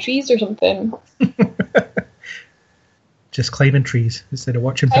climbing trees or something. Just climbing trees instead of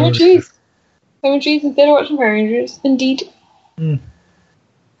watching Power Climbing trees. Climbing trees instead of watching Power Rangers. Indeed. Mm.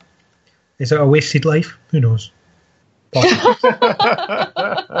 Is it a wasted life? Who knows? So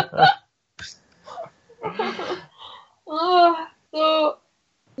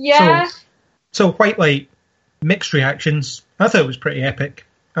yeah. So White Light, mixed reactions. I thought it was pretty epic.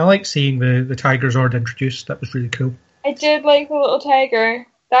 I like seeing the Tiger Zord introduced. That was really cool. I did like the little tiger.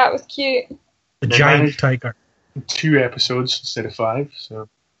 That was cute. The giant tiger. 2 episodes instead of 5. So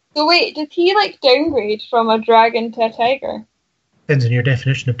wait, did he like downgrade from a dragon to a tiger? Depends on your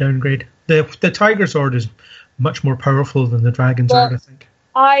definition of downgrade. The Tiger Zord is much more powerful than the Dragon Zord, I think.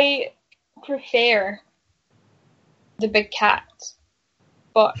 I prefer the big cat,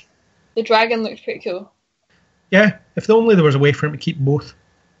 but the dragon looked pretty cool. Yeah, if only there was a way for him to keep both.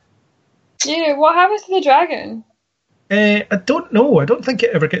 Yeah, what happens to the dragon? I don't know. I don't think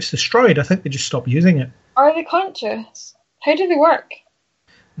it ever gets destroyed. I think they just stop using it. Are they conscious? How do they work?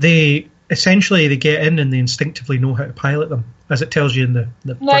 They get in and they instinctively know how to pilot them, as it tells you in the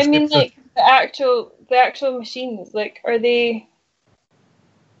No, first I mean episode. like the actual machines. Like, are they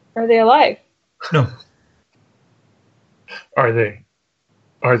alive? No. Are they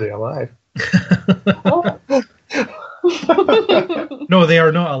alive? Oh. No, they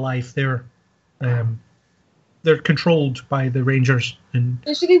are not alive. They're controlled by the Rangers. And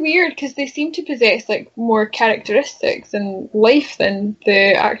It's really weird because they seem to possess like more characteristics and life than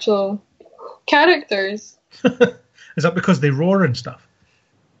the actual characters. is that because they roar and stuff?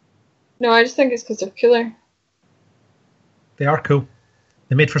 No, I just think it's because they're cooler. They are cool.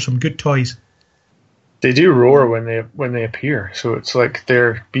 They made for some good toys. They do roar when they appear, so it's like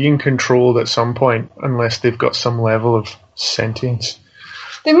they're being controlled at some point, unless they've got some level of sentience.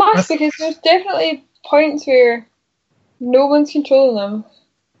 They must, because there's definitely points where no one's controlling them.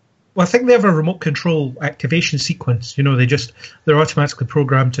 Well, I think they have a remote control activation sequence. You know, they're automatically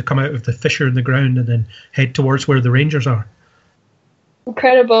programmed to come out of the fissure in the ground and then head towards where the Rangers are.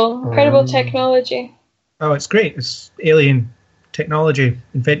 Incredible technology. Oh, it's great. It's alien technology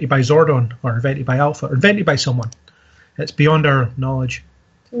invented by Zordon, or invented by Alpha, or invented by someone. It's beyond our knowledge.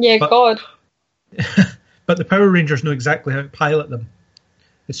 Yeah, God. But the Power Rangers know exactly how to pilot them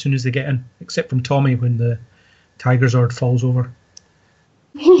as soon as they get in, except from Tommy when the Tiger Zord falls over.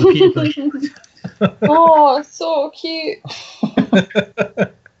 Repeatedly. Oh, so cute.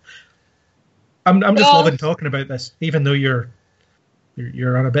 I'm just loving talking about this, even though you're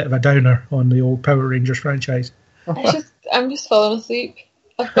on a bit of a downer on the old Power Rangers franchise. I'm just falling asleep.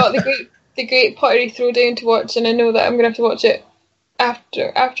 I've got the great Pottery Throwdown to watch, and I know that I'm going to have to watch it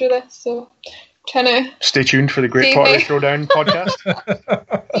after this. So, trying to stay tuned for the Great Pottery Throwdown podcast.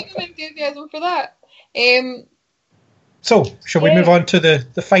 Save my enthusiasm for that. So, shall we move on to the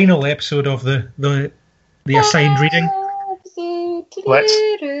final episode of the assigned reading? Let's.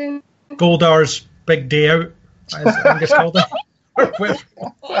 Goldar's Big Day Out, as Angus called it.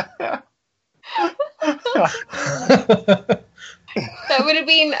 That would have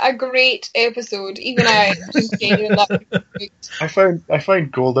been a great episode. Even I I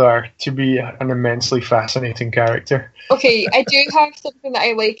find Goldar to be an immensely fascinating character. Okay, I do have something that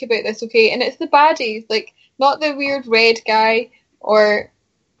I like about this, okay, and it's the baddies, like not the weird red guy or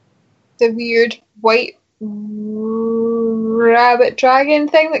the weird white rabbit dragon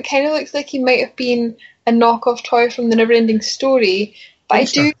thing that kind of looks like he might have been a knockoff toy from the Neverending Story. But I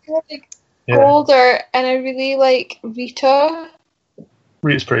do like Goldar, and I really like Rita.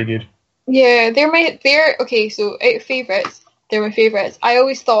 Rita's pretty good. Yeah, okay, so out of favourites, they're my favourites. I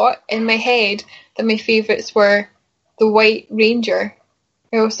always thought in my head that my favourites were the White Ranger.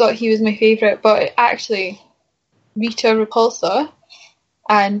 I always thought he was my favourite, but actually Rita Repulsa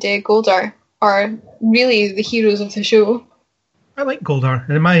and Goldar are really the heroes of the show. I like Goldar,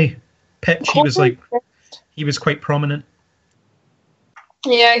 and in my pitch he was quite prominent.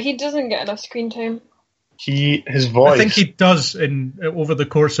 Yeah, he doesn't get enough screen time. His voice. I think he does over the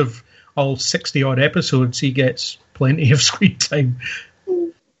course of all 60-odd episodes. He gets plenty of screen time.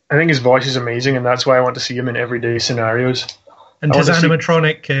 I think his voice is amazing, and that's why I want to see him in everyday scenarios. And his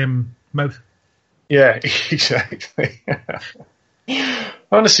animatronic mouth. Yeah, exactly. I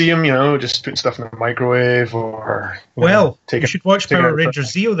want to see him, just putting stuff in the microwave or... you should watch Power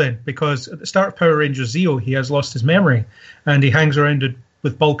Rangers Zeo then, because at the start of Power Rangers Zeo, he has lost his memory, and he hangs around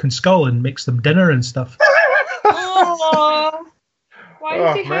with Bulk and Skull and makes them dinner and stuff. Aww. Why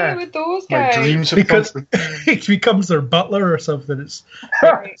Why is he hanging with those guys? My dreams have Because come he becomes their butler or something. It's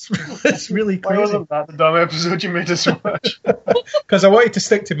really Why crazy. wasn't that the dumb episode you made us watch? Because I wanted to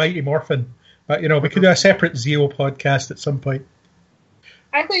stick to Mighty Morphin. But, we could do a separate Zeo podcast at some point.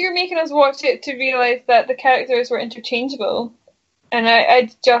 I thought you were making us watch it to realise that the characters were interchangeable. And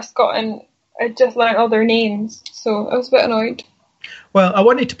I'd just learned all their names, so I was a bit annoyed. Well, I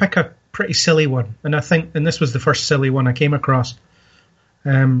wanted to pick a pretty silly one, and this was the first silly one I came across.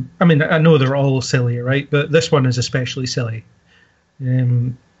 I mean, I know they're all silly, right? But this one is especially silly.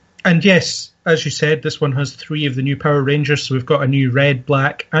 And yes, as you said, this one has 3 of the new Power Rangers, so we've got a new red,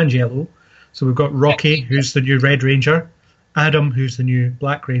 black, and yellow. So we've got Rocky, who's the new Red Ranger, Adam, who's the new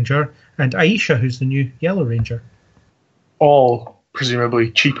Black Ranger, and Aisha, who's the new Yellow Ranger. All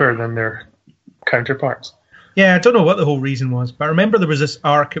presumably cheaper than their counterparts. Yeah, I don't know what the whole reason was, but I remember there was this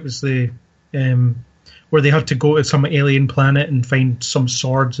arc, it was the where they had to go to some alien planet and find some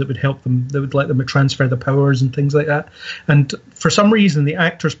swords that would help them, that would let them transfer the powers and things like that. And for some reason, the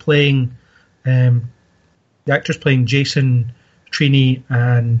actors playing Jason, Trini,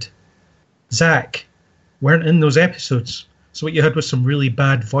 and Zach weren't in those episodes. So what you had was some really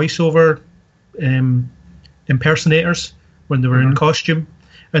bad voiceover impersonators when they were in costume.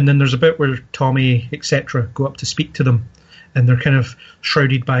 And then there's a bit where Tommy, etc., go up to speak to them, and they're kind of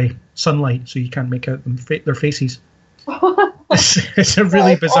shrouded by sunlight, so you can't make out their faces. It's a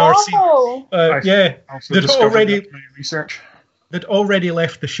really bizarre scene. Yeah, they'd already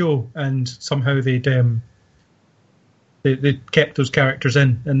left the show, and somehow they kept those characters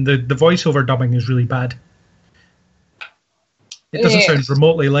in, and the voiceover dubbing is really bad. It doesn't sound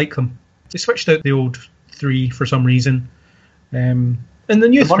remotely like them. They switched out the old 3 for some reason. And the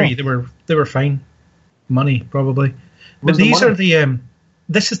new 3, they were fine. Money, probably. But these are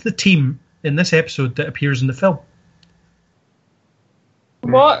this is the team in this episode that appears in the film.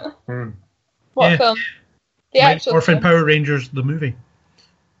 What? What film? The actual Orphan film? Power Rangers, the movie.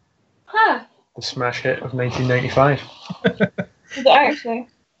 Huh. The smash hit of 1995. Is it actually?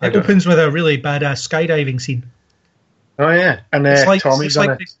 It opens with a really badass skydiving scene. Oh, yeah. And Tommy's on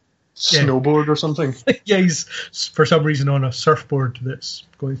a snowboard or something. Yeah, he's for some reason on a surfboard that's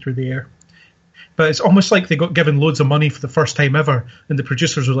going through the air. But it's almost like they got given loads of money for the first time ever, and the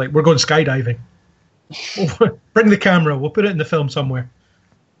producers were like, "We're going skydiving. Bring the camera. We'll put it in the film somewhere."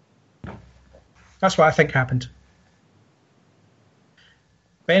 That's what I think happened.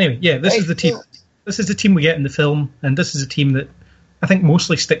 But anyway, yeah, this is the team. This is the team we get in the film, and this is a team that I think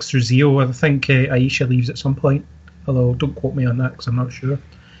mostly sticks through Zeo. I think Aisha leaves at some point, although don't quote me on that because I'm not sure.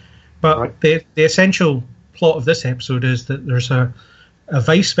 But the essential plot of this episode is that there's a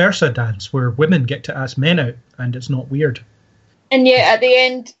vice versa dance where women get to ask men out, and it's not weird. And yet, at the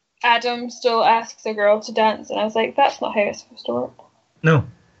end, Adam still asks a girl to dance, and I was like, that's not how it's supposed to work. No.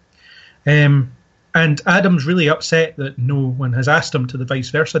 And Adam's really upset that no one has asked him to the vice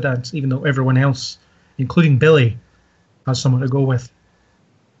versa dance, even though everyone else, including Billy, has someone to go with.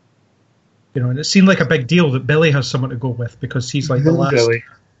 And it seemed like a big deal that Billy has someone to go with because he's like the last. Billy.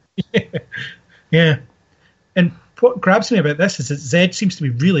 Yeah. And what grabs me about this is that Zed seems to be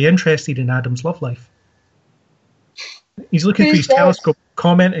really interested in Adam's love life. He's looking through his telescope,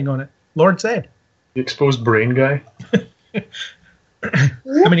 commenting on it. Lord Zed. The exposed brain guy.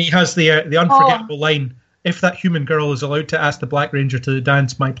 I mean, he has the unforgettable line, "If that human girl is allowed to ask the Black Ranger to the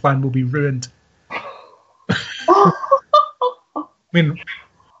dance, my plan will be ruined." I mean,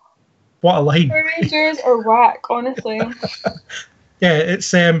 what a line. Power Rangers are whack, honestly. Yeah,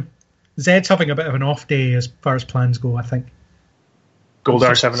 it's Zed's having a bit of an off day as far as plans go, I think.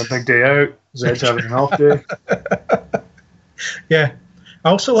 Goldar's having a big day out. Zed's having an off day. Yeah. I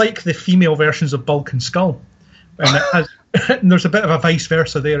also like the female versions of Bulk and Skull. And it has, and there's a bit of a vice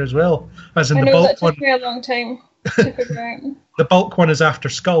versa there as well. As in the Bulk one. That took me a long time to figure out. The Bulk one is after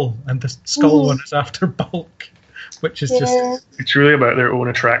Skull, and the Skull one is after Bulk, which is just... It's really about their own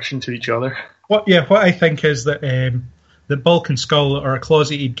attraction to each other. What I think is that the Bulk and Skull are a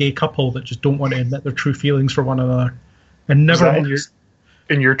closeted gay couple that just don't want to admit their true feelings for one another. And never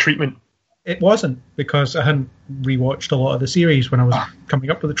in your treatment? It wasn't, because I hadn't rewatched a lot of the series when I was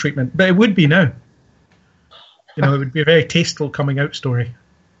coming up with the treatment. But it would be now. It would be a very tasteful coming out story.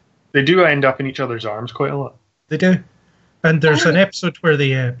 They do end up in each other's arms quite a lot. They do. And there's an episode where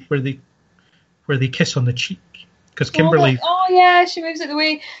they kiss on the cheek. Because Kimberly... Oh, yeah, she moves it the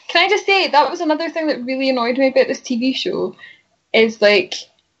way... Can I just say, that was another thing that really annoyed me about this TV show, is, like,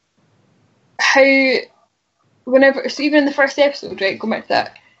 how... So even in the first episode, right, going back to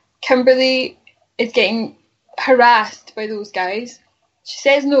that, Kimberly is getting harassed by those guys. She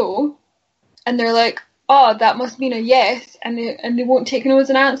says no, and they're like, oh, that must mean a yes, and they won't take no as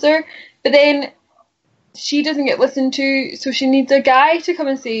an answer. But then she doesn't get listened to, so she needs a guy to come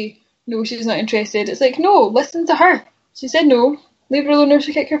and say, no, she's not interested. It's like, no, listen to her. She said no. Leave her alone or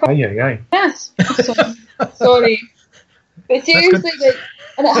she'll kick your butt. Aye. Yes. Sorry. But seriously, like,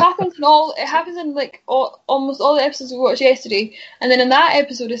 and it happens in like almost all the episodes we watched yesterday, and then in that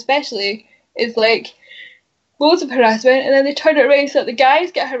episode especially, is like loads of harassment, and then they turn it around so that the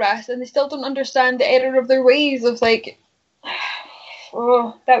guys get harassed, and they still don't understand the error of their ways of like,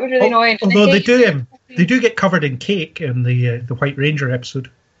 oh, that was really annoying. Although they do get covered in cake in the White Ranger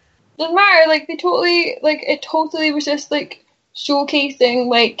episode. Doesn't matter, like they totally, like it totally was just like showcasing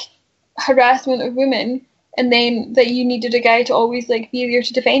like harassment of women, and then that you needed a guy to always like be there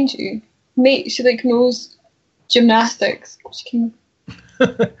to defend you. Mate, she like knows gymnastics. She can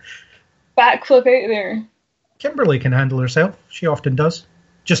backflip out there. Kimberly can handle herself. She often does.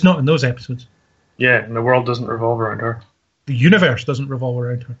 Just not in those episodes. Yeah, and the world doesn't revolve around her. The universe doesn't revolve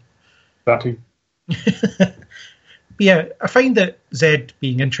around her. That too. Yeah, I find that Zed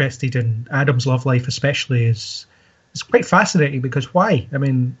being interested in Adam's love life especially is quite fascinating, because why? I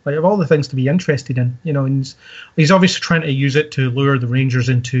mean, like, of all the things to be interested in, you know, and he's obviously trying to use it to lure the Rangers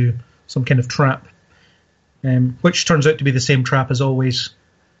into some kind of trap, which turns out to be the same trap as always.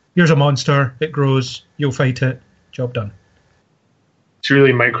 Here's a monster, it grows, you'll fight it, job done. It's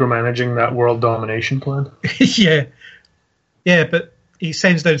really micromanaging that world domination plan. Yeah, but he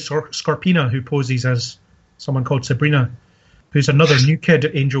sends down Scorpina, who poses as someone called Sabrina, who's another new kid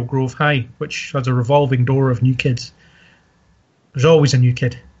at Angel Grove High, which has a revolving door of new kids. There's always a new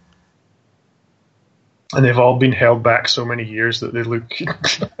kid. And they've all been held back so many years that they look in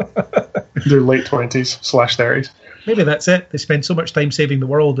their late 20s/30s. Maybe that's it. They spend so much time saving the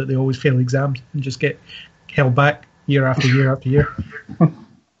world that they always fail exams and just get held back year after year after year.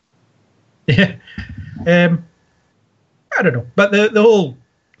 Yeah. I don't know. But the whole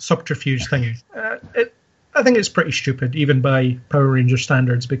subterfuge thing, I think it's pretty stupid, even by Power Ranger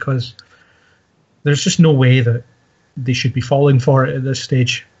standards, because there's just no way that they should be falling for it at this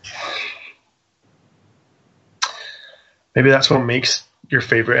stage. Maybe that's what makes your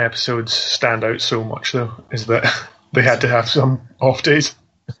favourite episodes stand out so much, though, is that they had to have some off days.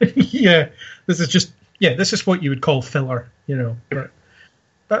 Yeah, this is what you would call filler, you know. But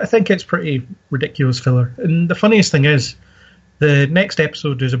I think it's pretty ridiculous filler. And the funniest thing is, the next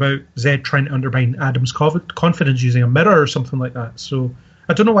episode is about Zed trying to undermine Adam's confidence using a mirror or something like that. So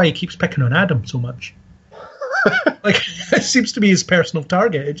I don't know why he keeps picking on Adam so much. Like, it seems to be his personal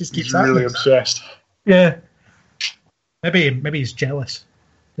target. It just keeps happening. Really obsessed. Yeah. Maybe he's jealous.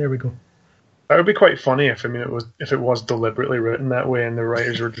 There we go. That would be quite funny if it was deliberately written that way, and the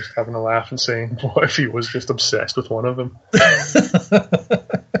writers were just having a laugh and saying, "What if he was just obsessed with one of them?"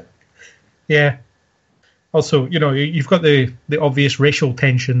 Yeah. Also, you know, you've got the obvious racial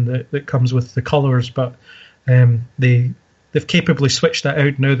tension that comes with the colours, but they've capably switched that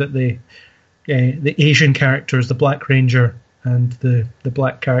out now that the Asian character is the Black Ranger and the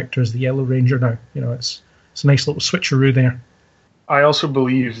black character is the Yellow Ranger now. You know, it's a nice little switcheroo there. I also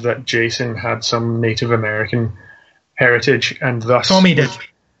believe that Jason had some Native American heritage, and thus Tommy did.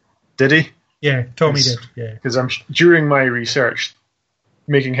 Did he? Yeah, Tommy did. Yeah, because during my research,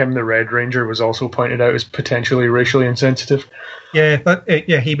 making him the Red Ranger was also pointed out as potentially racially insensitive. Yeah,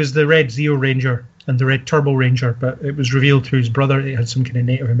 he was the Red Zeo Ranger and the Red Turbo Ranger, but it was revealed through his brother he had some kind of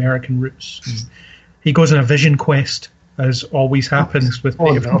Native American roots. He goes on a vision quest, as always happens with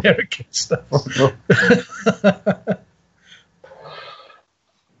Native American stuff.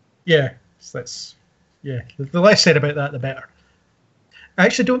 Yeah, the less said about that, the better. I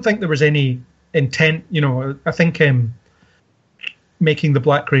actually don't think there was any intent, you know. I think making the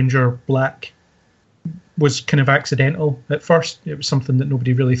Black Ranger black was kind of accidental at first. It was something that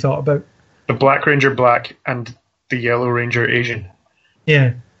nobody really thought about. The Black Ranger black and the Yellow Ranger Asian.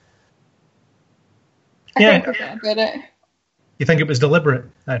 Yeah. I think about it. You think it was deliberate?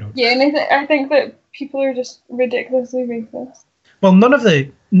 I don't. Yeah, and I think that people are just ridiculously racist. Well, none of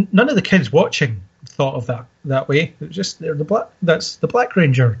the kids watching thought of that way. It was just that's the Black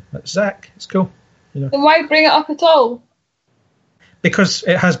Ranger. That's Zach. It's cool. You know. Then why bring it up at all? Because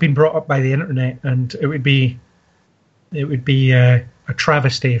it has been brought up by the internet, and it would be a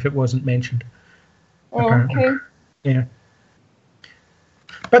travesty if it wasn't mentioned. Oh, apparently. okay. Yeah.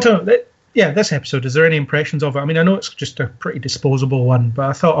 But this episode, is there any impressions of it? I mean, I know it's just a pretty disposable one, but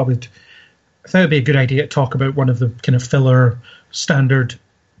I thought it'd be a good idea to talk about one of the kind of filler standard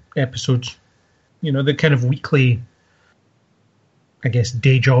episodes. You know, the kind of weekly, I guess,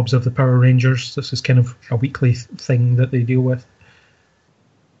 day jobs of the Power Rangers. This is kind of a weekly thing that they deal with.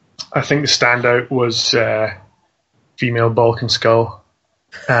 I think the standout was female Bulk and Skull.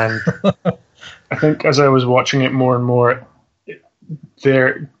 And I think as I was watching it more and more,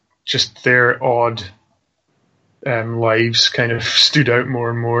 their odd lives kind of stood out more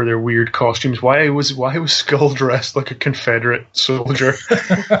and more. Their weird costumes. Why was Skull dressed like a Confederate soldier?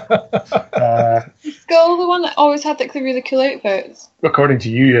 Skull, the one that always had like the really cool outfits. According to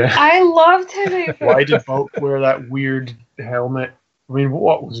you, yeah. I loved his outfit. Why did Bulk wear that weird helmet? I mean,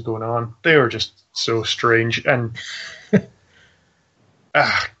 what was going on? They were just so strange. And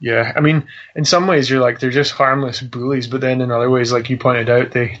yeah, I mean, in some ways you're like, they're just harmless bullies, but then in other ways, like you pointed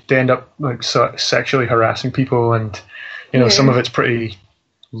out, they end up like sexually harassing people, and some of it's pretty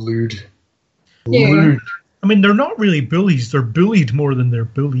lewd. Yeah. Lewd. I mean, they're not really bullies. They're bullied more than they're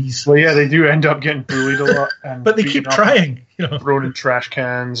bullies. Well, yeah, they do end up getting bullied a lot. And but they keep trying. Thrown in trash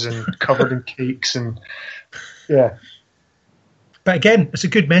cans and covered in cakes and yeah. But again, it's a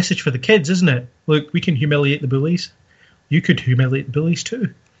good message for the kids, isn't it? Look, we can humiliate the bullies. You could humiliate the bullies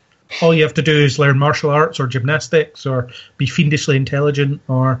too. All you have to do is learn martial arts or gymnastics or be fiendishly intelligent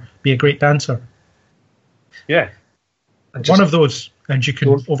or be a great dancer. Yeah. One of those, and you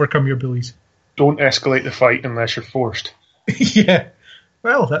can overcome your bullies. Don't escalate the fight unless you're forced. Yeah.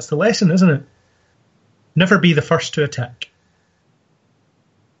 Well, that's the lesson, isn't it? Never be the first to attack.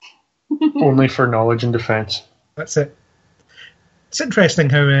 Only for knowledge and defense. That's it. It's interesting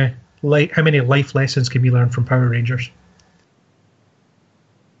how many life lessons can be learned from Power Rangers.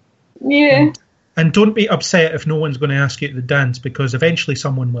 Yeah. And don't be upset if no one's going to ask you to the dance, because eventually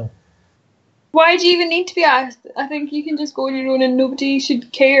someone will. Why do you even need to be asked? I think you can just go on your own and nobody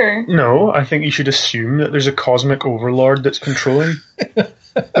should care. No, I think you should assume that there's a cosmic overlord that's controlling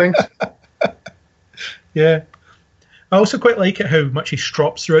things. Yeah. I also quite like it how much he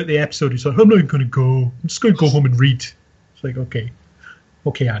strops throughout the episode. He's like, I'm not going to go. I'm just going to go home and read. It's like, okay.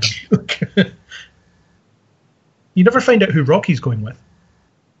 Okay, Adam. You never find out who Rocky's going with.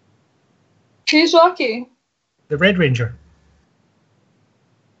 Who's Rocky? The Red Ranger.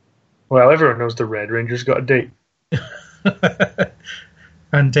 Well, everyone knows the Red Ranger's got a date.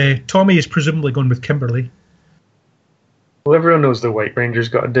 And Tommy is presumably going with Kimberly. Well, everyone knows the White Ranger's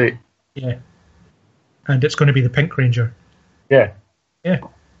got a date. Yeah. And it's going to be the Pink Ranger. Yeah. Yeah.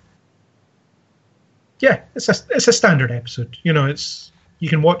 Yeah, it's a standard episode. It's you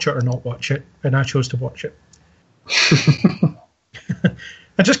can watch it or not watch it, and I chose to watch it.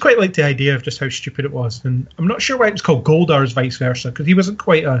 I just quite liked the idea of just how stupid it was, and I'm not sure why it was called Goldar's vice versa, because he wasn't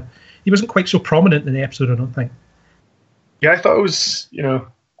quite so prominent in the episode, I don't think. Yeah, I thought it was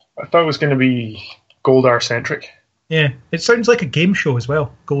going to be Goldar centric. Yeah, it sounds like a game show as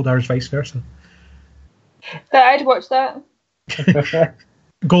well. Goldar's vice versa. I'd watch that.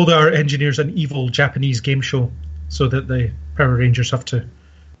 Goldar engineers an evil Japanese game show so that the Power Rangers have to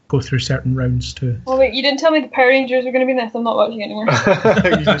go through certain rounds to... Oh wait, you didn't tell me the Power Rangers were going to be in this. I'm not watching anymore.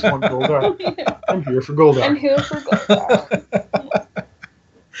 You just want Goldar. I'm here for Goldar. I'm here for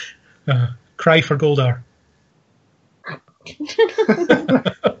Goldar. Cry for Goldar.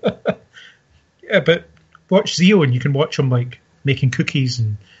 Yeah, but watch Zeo and you can watch him like making cookies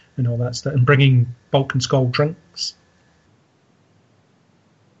and all that stuff and bringing Bulk and Skull drinks.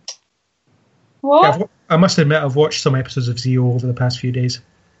 What? Yeah, I must admit I've watched some episodes of Zeo over the past few days.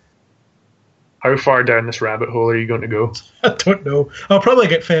 How far down this rabbit hole are you going to go? I don't know. I'll probably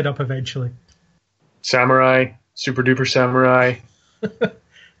get fed up eventually. Samurai, Super Duper Samurai,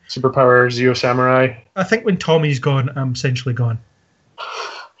 Superpower Zeo Samurai. I think when Tommy's gone, I'm essentially gone.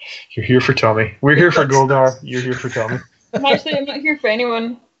 You're here for Tommy. We're here for Goldar. You're here for Tommy. I'm not here for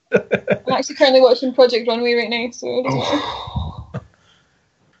anyone. I'm actually currently watching Project Runway right now, so it doesn't matter.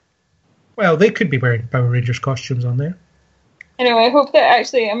 Well, they could be wearing Power Rangers costumes on there. Anyway, I hope that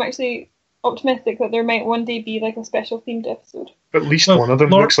I'm actually optimistic that there might one day be like a special themed episode. At least one of them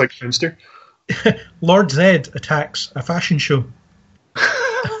looks like Finster. Lord Zed attacks a fashion show.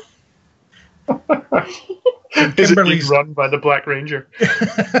 Is it run by the Black Ranger?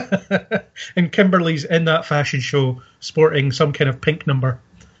 And Kimberly's in that fashion show sporting some kind of pink number.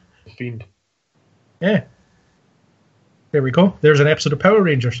 Fiend. Yeah. There we go. There's an episode of Power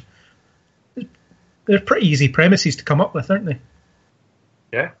Rangers. They're pretty easy premises to come up with, aren't they?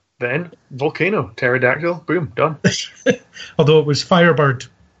 Yeah. Then Volcano, Pterodactyl, boom, done. Although it was Firebird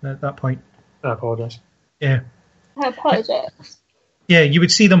at that point. I apologise. Yeah. I apologise. Yeah, you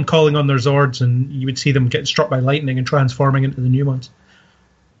would see them calling on their Zords and you would see them getting struck by lightning and transforming into the new ones.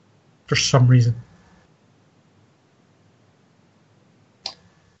 For some reason.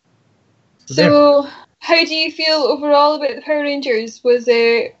 So, how do you feel overall about the Power Rangers? Was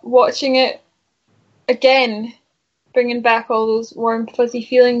watching it again bringing back all those warm, fuzzy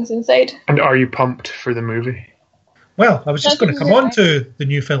feelings inside. And are you pumped for the movie? Well, I was just going to come on to the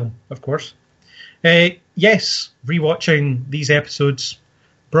new film, of course. Yes, rewatching these episodes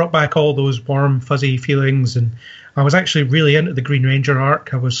brought back all those warm, fuzzy feelings, and I was actually really into the Green Ranger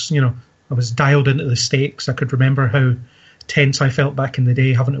arc. I was dialed into the stakes. I could remember how tense I felt back in the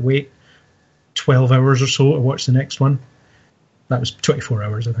day, having to wait 12 hours or so to watch the next one. That was 24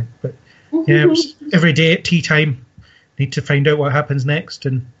 hours, I think. But yeah, it was every day at tea time. Need to find out what happens next,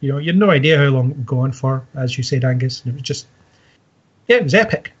 and you had no idea how long it would go on for, as you said, Angus. And it was just, it was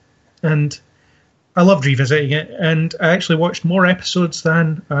epic, and I loved revisiting it. And I actually watched more episodes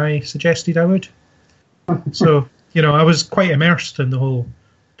than I suggested I would. So I was quite immersed in the whole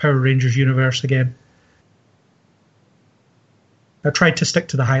Power Rangers universe again. I tried to stick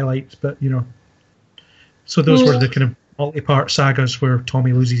to the highlights, but so those were the kind of multi-part sagas where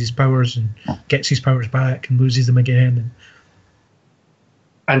Tommy loses his powers and gets his powers back and loses them again.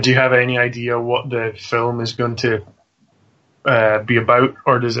 And do you have any idea what the film is going to be about,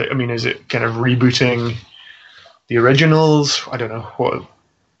 or is it kind of rebooting the originals? I don't know.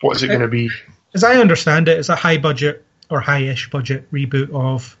 What is it going to be? As I understand it, it's a high budget or high-ish budget reboot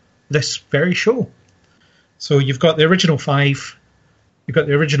of this very show. So you've got the original 5, you've got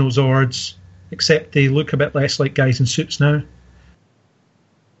the original Zords, except they look a bit less like guys in suits now.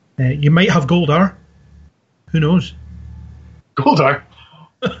 You might have Goldar. Who knows? Goldar?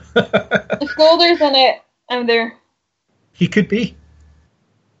 If Goldar's in it, I'm there. He could be.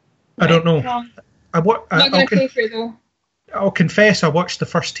 I don't know. Not going to pay for it, though. I'll confess I watched the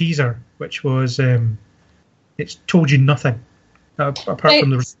first teaser, which was... it's told you nothing. Apart from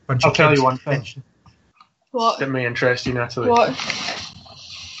there was a bunch I'll of tell you one thing. What? That may interest you, Natalie. What?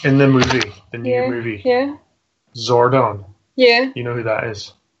 In the movie, the new movie, Zordon. Yeah. You know who that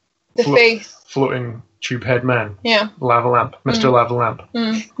is? The face. Floating tube head man. Yeah. Lava Lamp. Mr. Lava Lamp.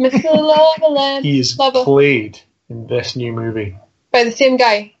 Mr. Lava Lamp. He is played in this new movie. By the same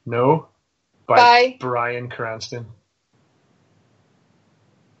guy? No. By Bryan Cranston.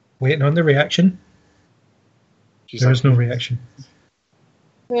 Waiting on the reaction. There was no reaction.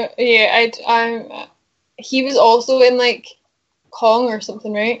 Yeah, he was also in, like, Kong or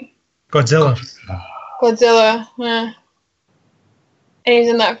something, right? Godzilla, yeah. And he's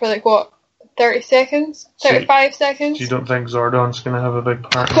in that for, like, what, 30 seconds? 35 seconds? You don't think Zordon's going to have a big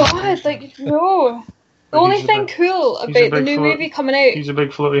part? God, like, no. The only thing cool about the new movie coming out... He's a big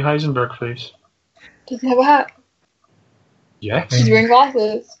floaty Heisenberg face. Does he have a hat? Yes. He's wearing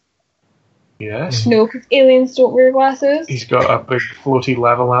glasses? Yes. No, because aliens don't wear glasses. He's got a big floaty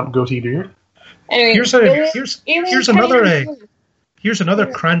lava lamp goatee beard. Anyway, here's another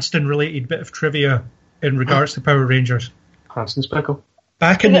Cranston-related bit of trivia in regards to Power Rangers. Cranston's pickle.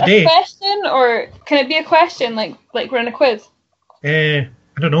 Back in the day. Is it a question, or can it be a question, like we're in a quiz? I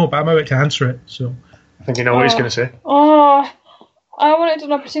don't know, but I'm about to answer it, so... I think you know what he's going to say. Oh, I wanted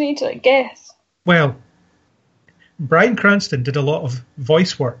an opportunity to, like, guess. Well, Bryan Cranston did a lot of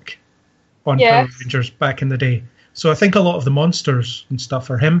voice work on Power Rangers back in the day. So I think a lot of the monsters and stuff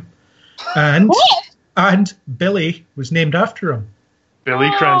are him. And Billy was named after him.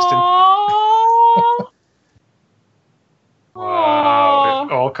 Billy Cranston. Wow,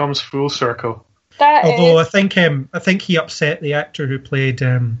 it all comes full circle. Although I think he upset the actor who played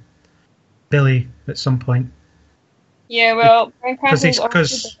Billy at some point. Yeah, well, because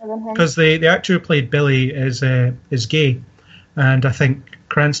the actor who played Billy is gay, and I think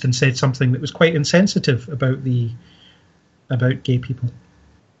Cranston said something that was quite insensitive about gay people.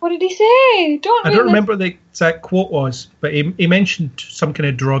 What did he say? I don't remember the exact quote was, but he mentioned some kind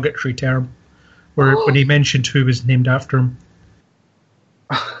of derogatory term, when he mentioned who was named after him.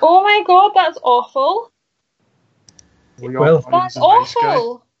 Oh my god, that's awful. Well, that's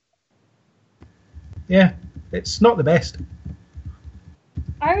awful. Yeah, it's not the best.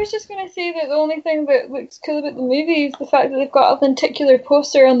 I was just going to say that the only thing that looks cool about the movie is the fact that they've got a lenticular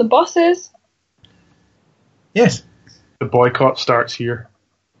poster on the buses. Yes. The boycott starts here.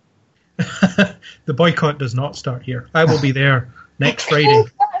 The boycott does not start here. I will be there next Friday.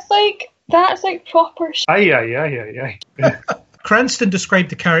 That's like proper shit. Aye. Cranston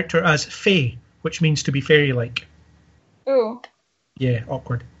described the character as fae, which means to be fairy-like. Oh. Yeah,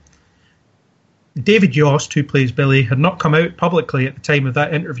 awkward. David Yost, who plays Billy, had not come out publicly at the time of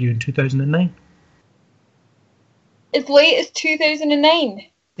that interview in 2009. As late as 2009?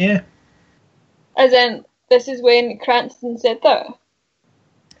 Yeah. As in, this is when Cranston said that?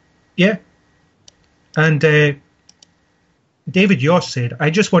 Yeah. And David Yost said, I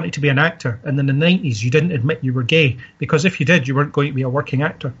just wanted to be an actor, and in the 90s you didn't admit you were gay, because if you did, you weren't going to be a working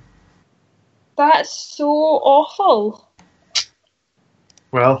actor. That's so awful.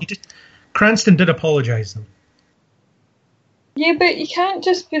 Well, Cranston did apologise, though. Yeah, but you can't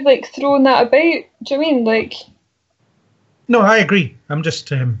just be, like, throwing that about. Do you know what I mean? Like... No, I agree. I'm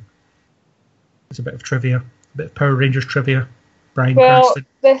just... it's a bit of trivia. A bit of Power Rangers trivia. Bryan Cranston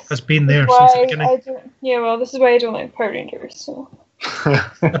has been there since the beginning. This is why I don't like Power Rangers, so...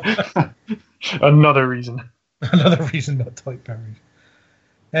 Another reason. Another reason not to like Power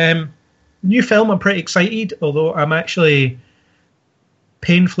Rangers. New film, I'm pretty excited, although I'm actually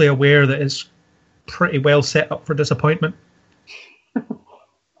painfully aware that it's pretty well set up for disappointment.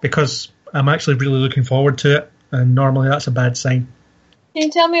 Because I'm actually really looking forward to it, and normally that's a bad sign. Can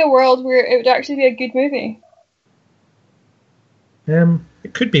you tell me a world where it would actually be a good movie?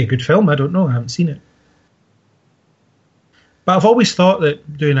 It could be a good film, I don't know, I haven't seen it. But I've always thought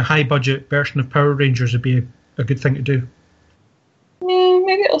that doing a high-budget version of Power Rangers would be a good thing to do. Yeah,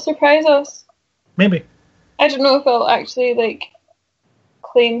 maybe it'll surprise us. Maybe. I don't know if I'll actually, like,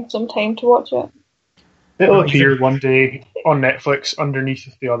 claim some time to watch it. It'll appear one day on Netflix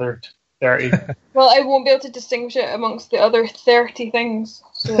underneath the other 30. Well, I won't be able to distinguish it amongst the other 30 things.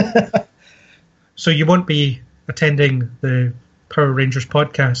 So, So you won't be attending the Power Rangers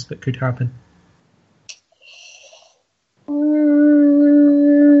podcast that could happen?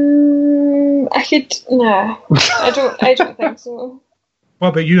 I could... Nah. I don't think so. What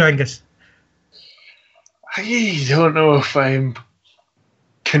about you, Angus? I don't know if I'm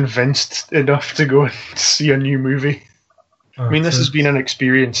convinced enough to go and see a new movie. I mean, this has been an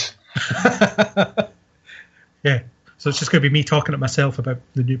experience. Yeah, so it's just going to be me talking to myself about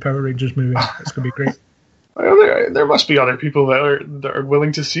the new Power Rangers movie. It's going to be great. Well, there must be other people that are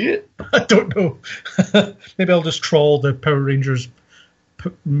willing to see it. I don't know. Maybe I'll just troll the Power Rangers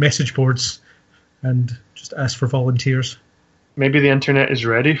message boards and just ask for volunteers. Maybe the internet is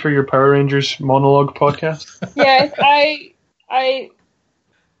ready for your Power Rangers monologue podcast. Yes, I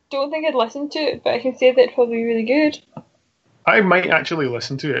don't think I'd listen to it, but I can say that it's probably really good. I might actually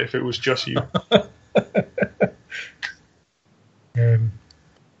listen to it if it was just you.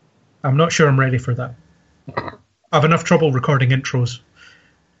 I'm not sure I'm ready for that. I have enough trouble recording intros.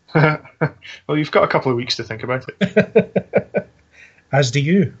 Well, you've got a couple of weeks to think about it. As do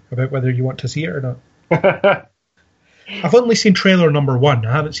you, about whether you want to see it or not. I've only seen trailer number 1.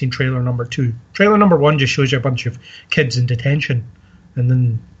 I haven't seen trailer number 2. Trailer number 1 just shows you a bunch of kids in detention, and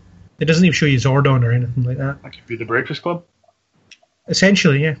then it doesn't even show you Zordon or anything like that. That could be the Breakfast Club.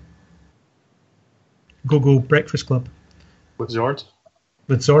 Essentially, yeah. Go-Go Breakfast Club. With Zords?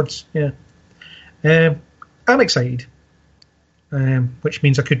 With Zords, yeah. I'm excited, which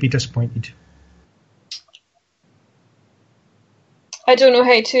means I could be disappointed. I don't know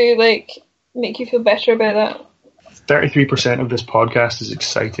how to make you feel better about that. 33% of this podcast is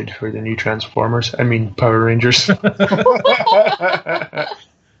excited for the new Transformers. I mean, Power Rangers.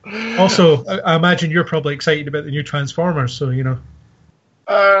 Also, I imagine you're probably excited about the new Transformers, so, you know.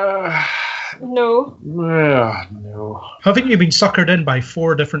 No. No. Haven't you been suckered in by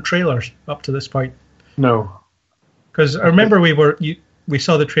 4 different trailers up to this point? No. Because I remember we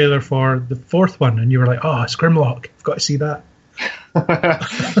saw the trailer for the 4th one, and you were like, "Oh, it's Grimlock. I've got to see that."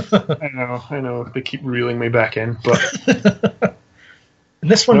 I know. They keep reeling me back in, but and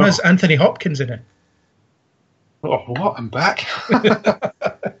this one has Anthony Hopkins in it. Oh, what? I'm back.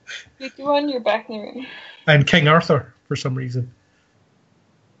 Good one, you're back in the room. And King Arthur for some reason.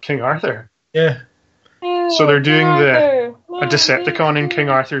 King Arthur. Yeah. So they're doing a Decepticon in King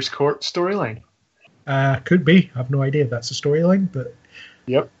Arthur's court storyline. Could be. I have no idea if that's a storyline, but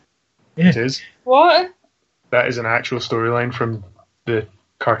yep, yeah. It is. What? That is an actual storyline from the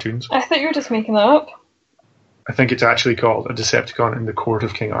cartoons. I thought you were just making that up. I think it's actually called A Decepticon in the Court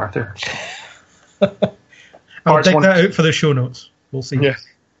of King Arthur. I'll dig that out for the show notes. We'll see. Yeah.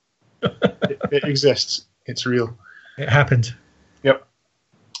 It exists. It's real. It happened. Yep.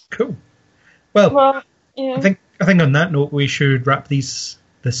 Cool. Well, yeah. I think on that note we should wrap this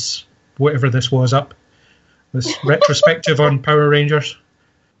whatever this was up. This retrospective on Power Rangers.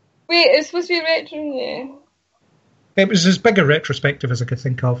 Wait, it's supposed to be retro, yeah. It was as big a retrospective as I could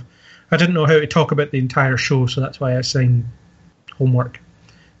think of. I didn't know how to talk about the entire show, so that's why I assigned homework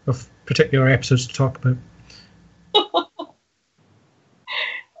of particular episodes to talk about.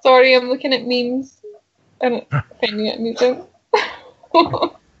 Sorry, I'm looking at memes and finding it amusing.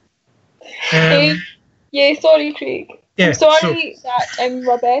 Yeah, sorry, Craig. Yeah, I'm sorry that I'm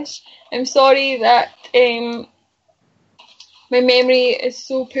rubbish. I'm sorry that my memory is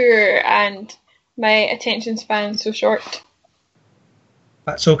so poor and my attention span so short.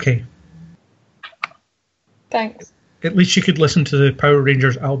 That's okay. Thanks. At least you could listen to the Power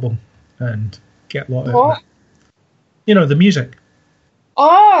Rangers album and Get a lot out of What? it. You know, the music.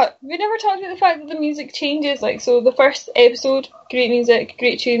 Oh, we never talked about the fact that the music changes. Like, so the first episode, great music,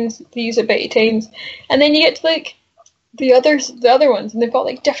 great tunes, they use it about 8 times, and then you get to like the other ones, and they've got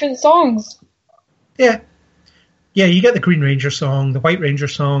like different songs. Yeah. Yeah, you get the Green Ranger song, the White Ranger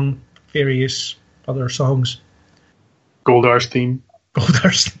song, various other songs. Goldar's theme.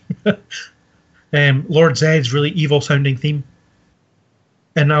 Goldar's Lord Zed's really evil-sounding theme.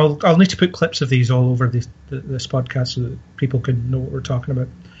 And I'll need to put clips of these all over this podcast so that people can know what we're talking about.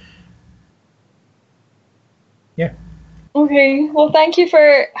 Yeah. Okay, well, thank you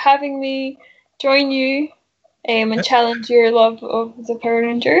for having me join you and challenge your love of the Power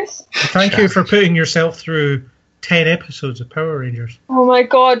Rangers. Thank you for putting yourself through 10 episodes of Power Rangers. Oh my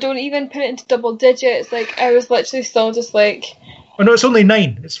god, don't even put it into double digits. Like, I was literally still just like... Oh no, it's only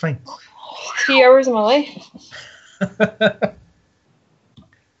 9. It's fine. 3 hours of my life.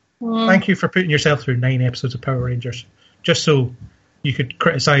 Thank you for putting yourself through 9 episodes of Power Rangers, just so you could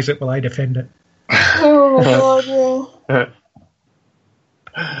criticise it while I defend it. Oh my god, yeah.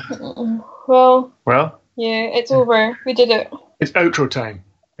 Well, yeah, it's over. We did it. It's outro time.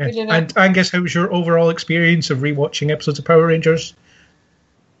 Yeah. We did it. And Angus, how was your overall experience of rewatching episodes of Power Rangers?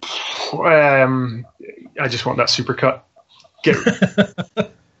 I just want that supercut. Get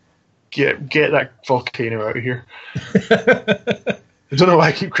that volcano out of here. I don't know why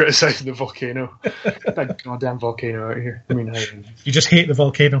I keep criticising the volcano. Get that goddamn volcano out of here. I mean, you just hate the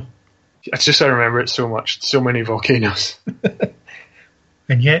volcano. It's just I remember it so much. So many volcanoes.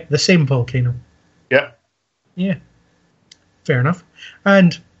 And yet, the same volcano. Yeah. Yeah. Fair enough.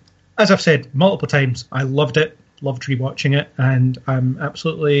 And as I've said multiple times, I loved it, loved rewatching it, and I'm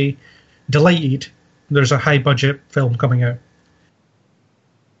absolutely delighted there's a high-budget film coming out.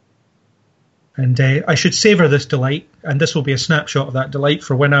 And I should savour this delight, and this will be a snapshot of that delight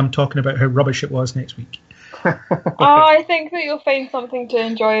for when I'm talking about how rubbish it was next week. I think that you'll find something to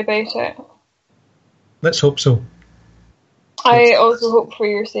enjoy about it. Let's hope so. I also hope for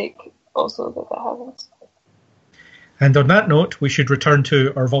your sake also that happens. And on that note, we should return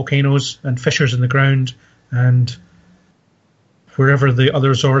to our volcanoes and fissures in the ground and wherever the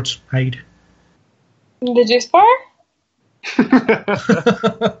other Zords hide. The juice bar?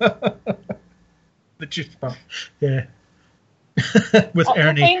 The juice bar, yeah. With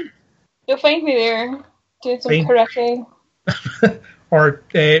Ernie. You'll find me there doing some karate.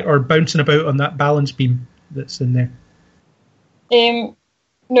 or bouncing about on that balance beam that's in there. No,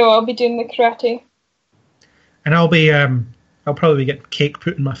 I'll be doing the karate. And I'll probably be getting cake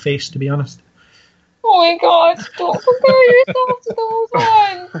put in my face, to be honest. Oh my god, don't compare yourself to those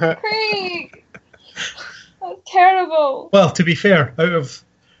ones, Craig. That's terrible. Well, to be fair, out of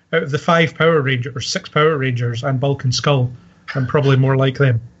the 5 Power Rangers, or 6 Power Rangers and Bulk and Skull, I'm probably more like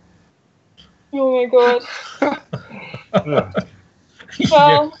them. Oh my god.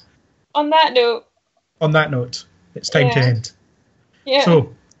 Well, on that note, it's time to end. Yeah.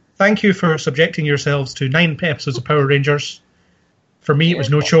 So, thank you for subjecting yourselves to 9 episodes of Power Rangers. For me, it was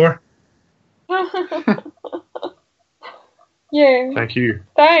no chore. Yeah. Thank you.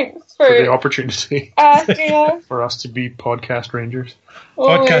 Thanks for the opportunity asking us. For us to be podcast rangers.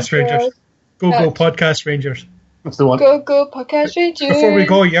 Podcast Rangers. Go Podcast Rangers. That's the one. Go Podcast Rangers. Before we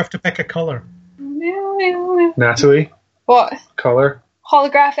go, you have to pick a colour. Natalie? What? Colour?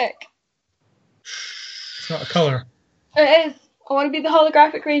 Holographic. It's not a colour. It is. I want to be the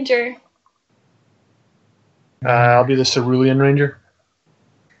holographic ranger. I'll be the Cerulean Ranger.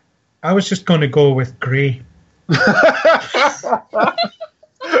 I was just going to go with grey. The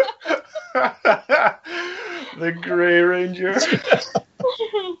Grey Ranger.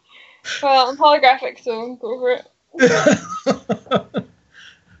 Well, I'm holographic, so go for it.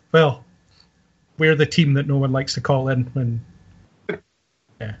 Well, we're the team that no one likes to call in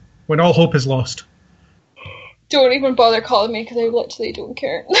when all hope is lost. Don't even bother calling me because I literally don't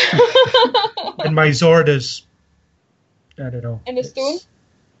care. And my Zord is, I don't know. In a stone?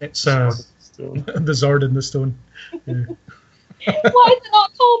 It's the Zord in the stone. Yeah. Why is it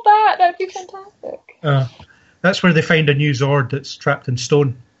not called that? That'd be fantastic. That's where they find a new Zord that's trapped in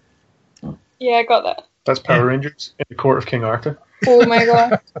stone. Yeah, I got that. That's Power Rangers in the Court of King Arthur. Oh my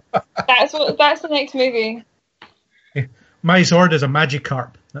god. That's the next movie. Yeah. My Zord is a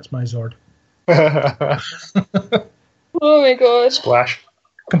Magikarp. That's my Zord. Oh my god. Splash.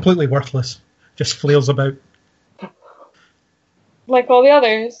 Completely worthless. Just flails about. Like all the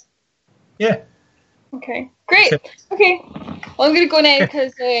others? Yeah. Okay. Great. Okay. Well, I'm going to go now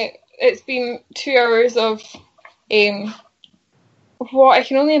because it's been 2 hours of what I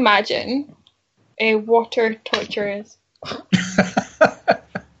can only imagine water torture is.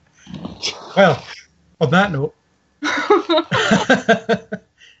 Well, on that note,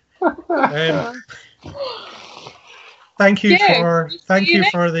 thank you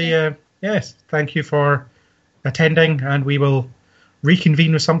for attending, and we will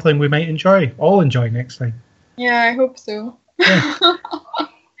reconvene with something we might all enjoy next time. Yeah, I hope so. Yeah.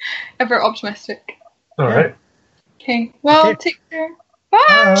 Ever optimistic. All right. Okay. Well, take care.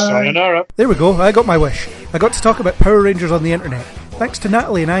 Bye. Sayonara. There we go, I got my wish. I got to talk about Power Rangers on the internet. Thanks to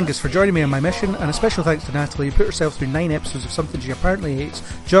Natalie and Angus for joining me on my mission, and a special thanks to Natalie who put herself through 9 episodes of something she apparently hates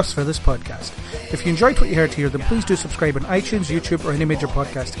just for this podcast. If you enjoyed what you heard here, then please do subscribe on iTunes, YouTube, or any major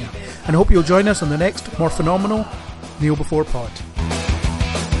podcasting app. And I hope you'll join us on the next, more phenomenal Kneel Before Pod.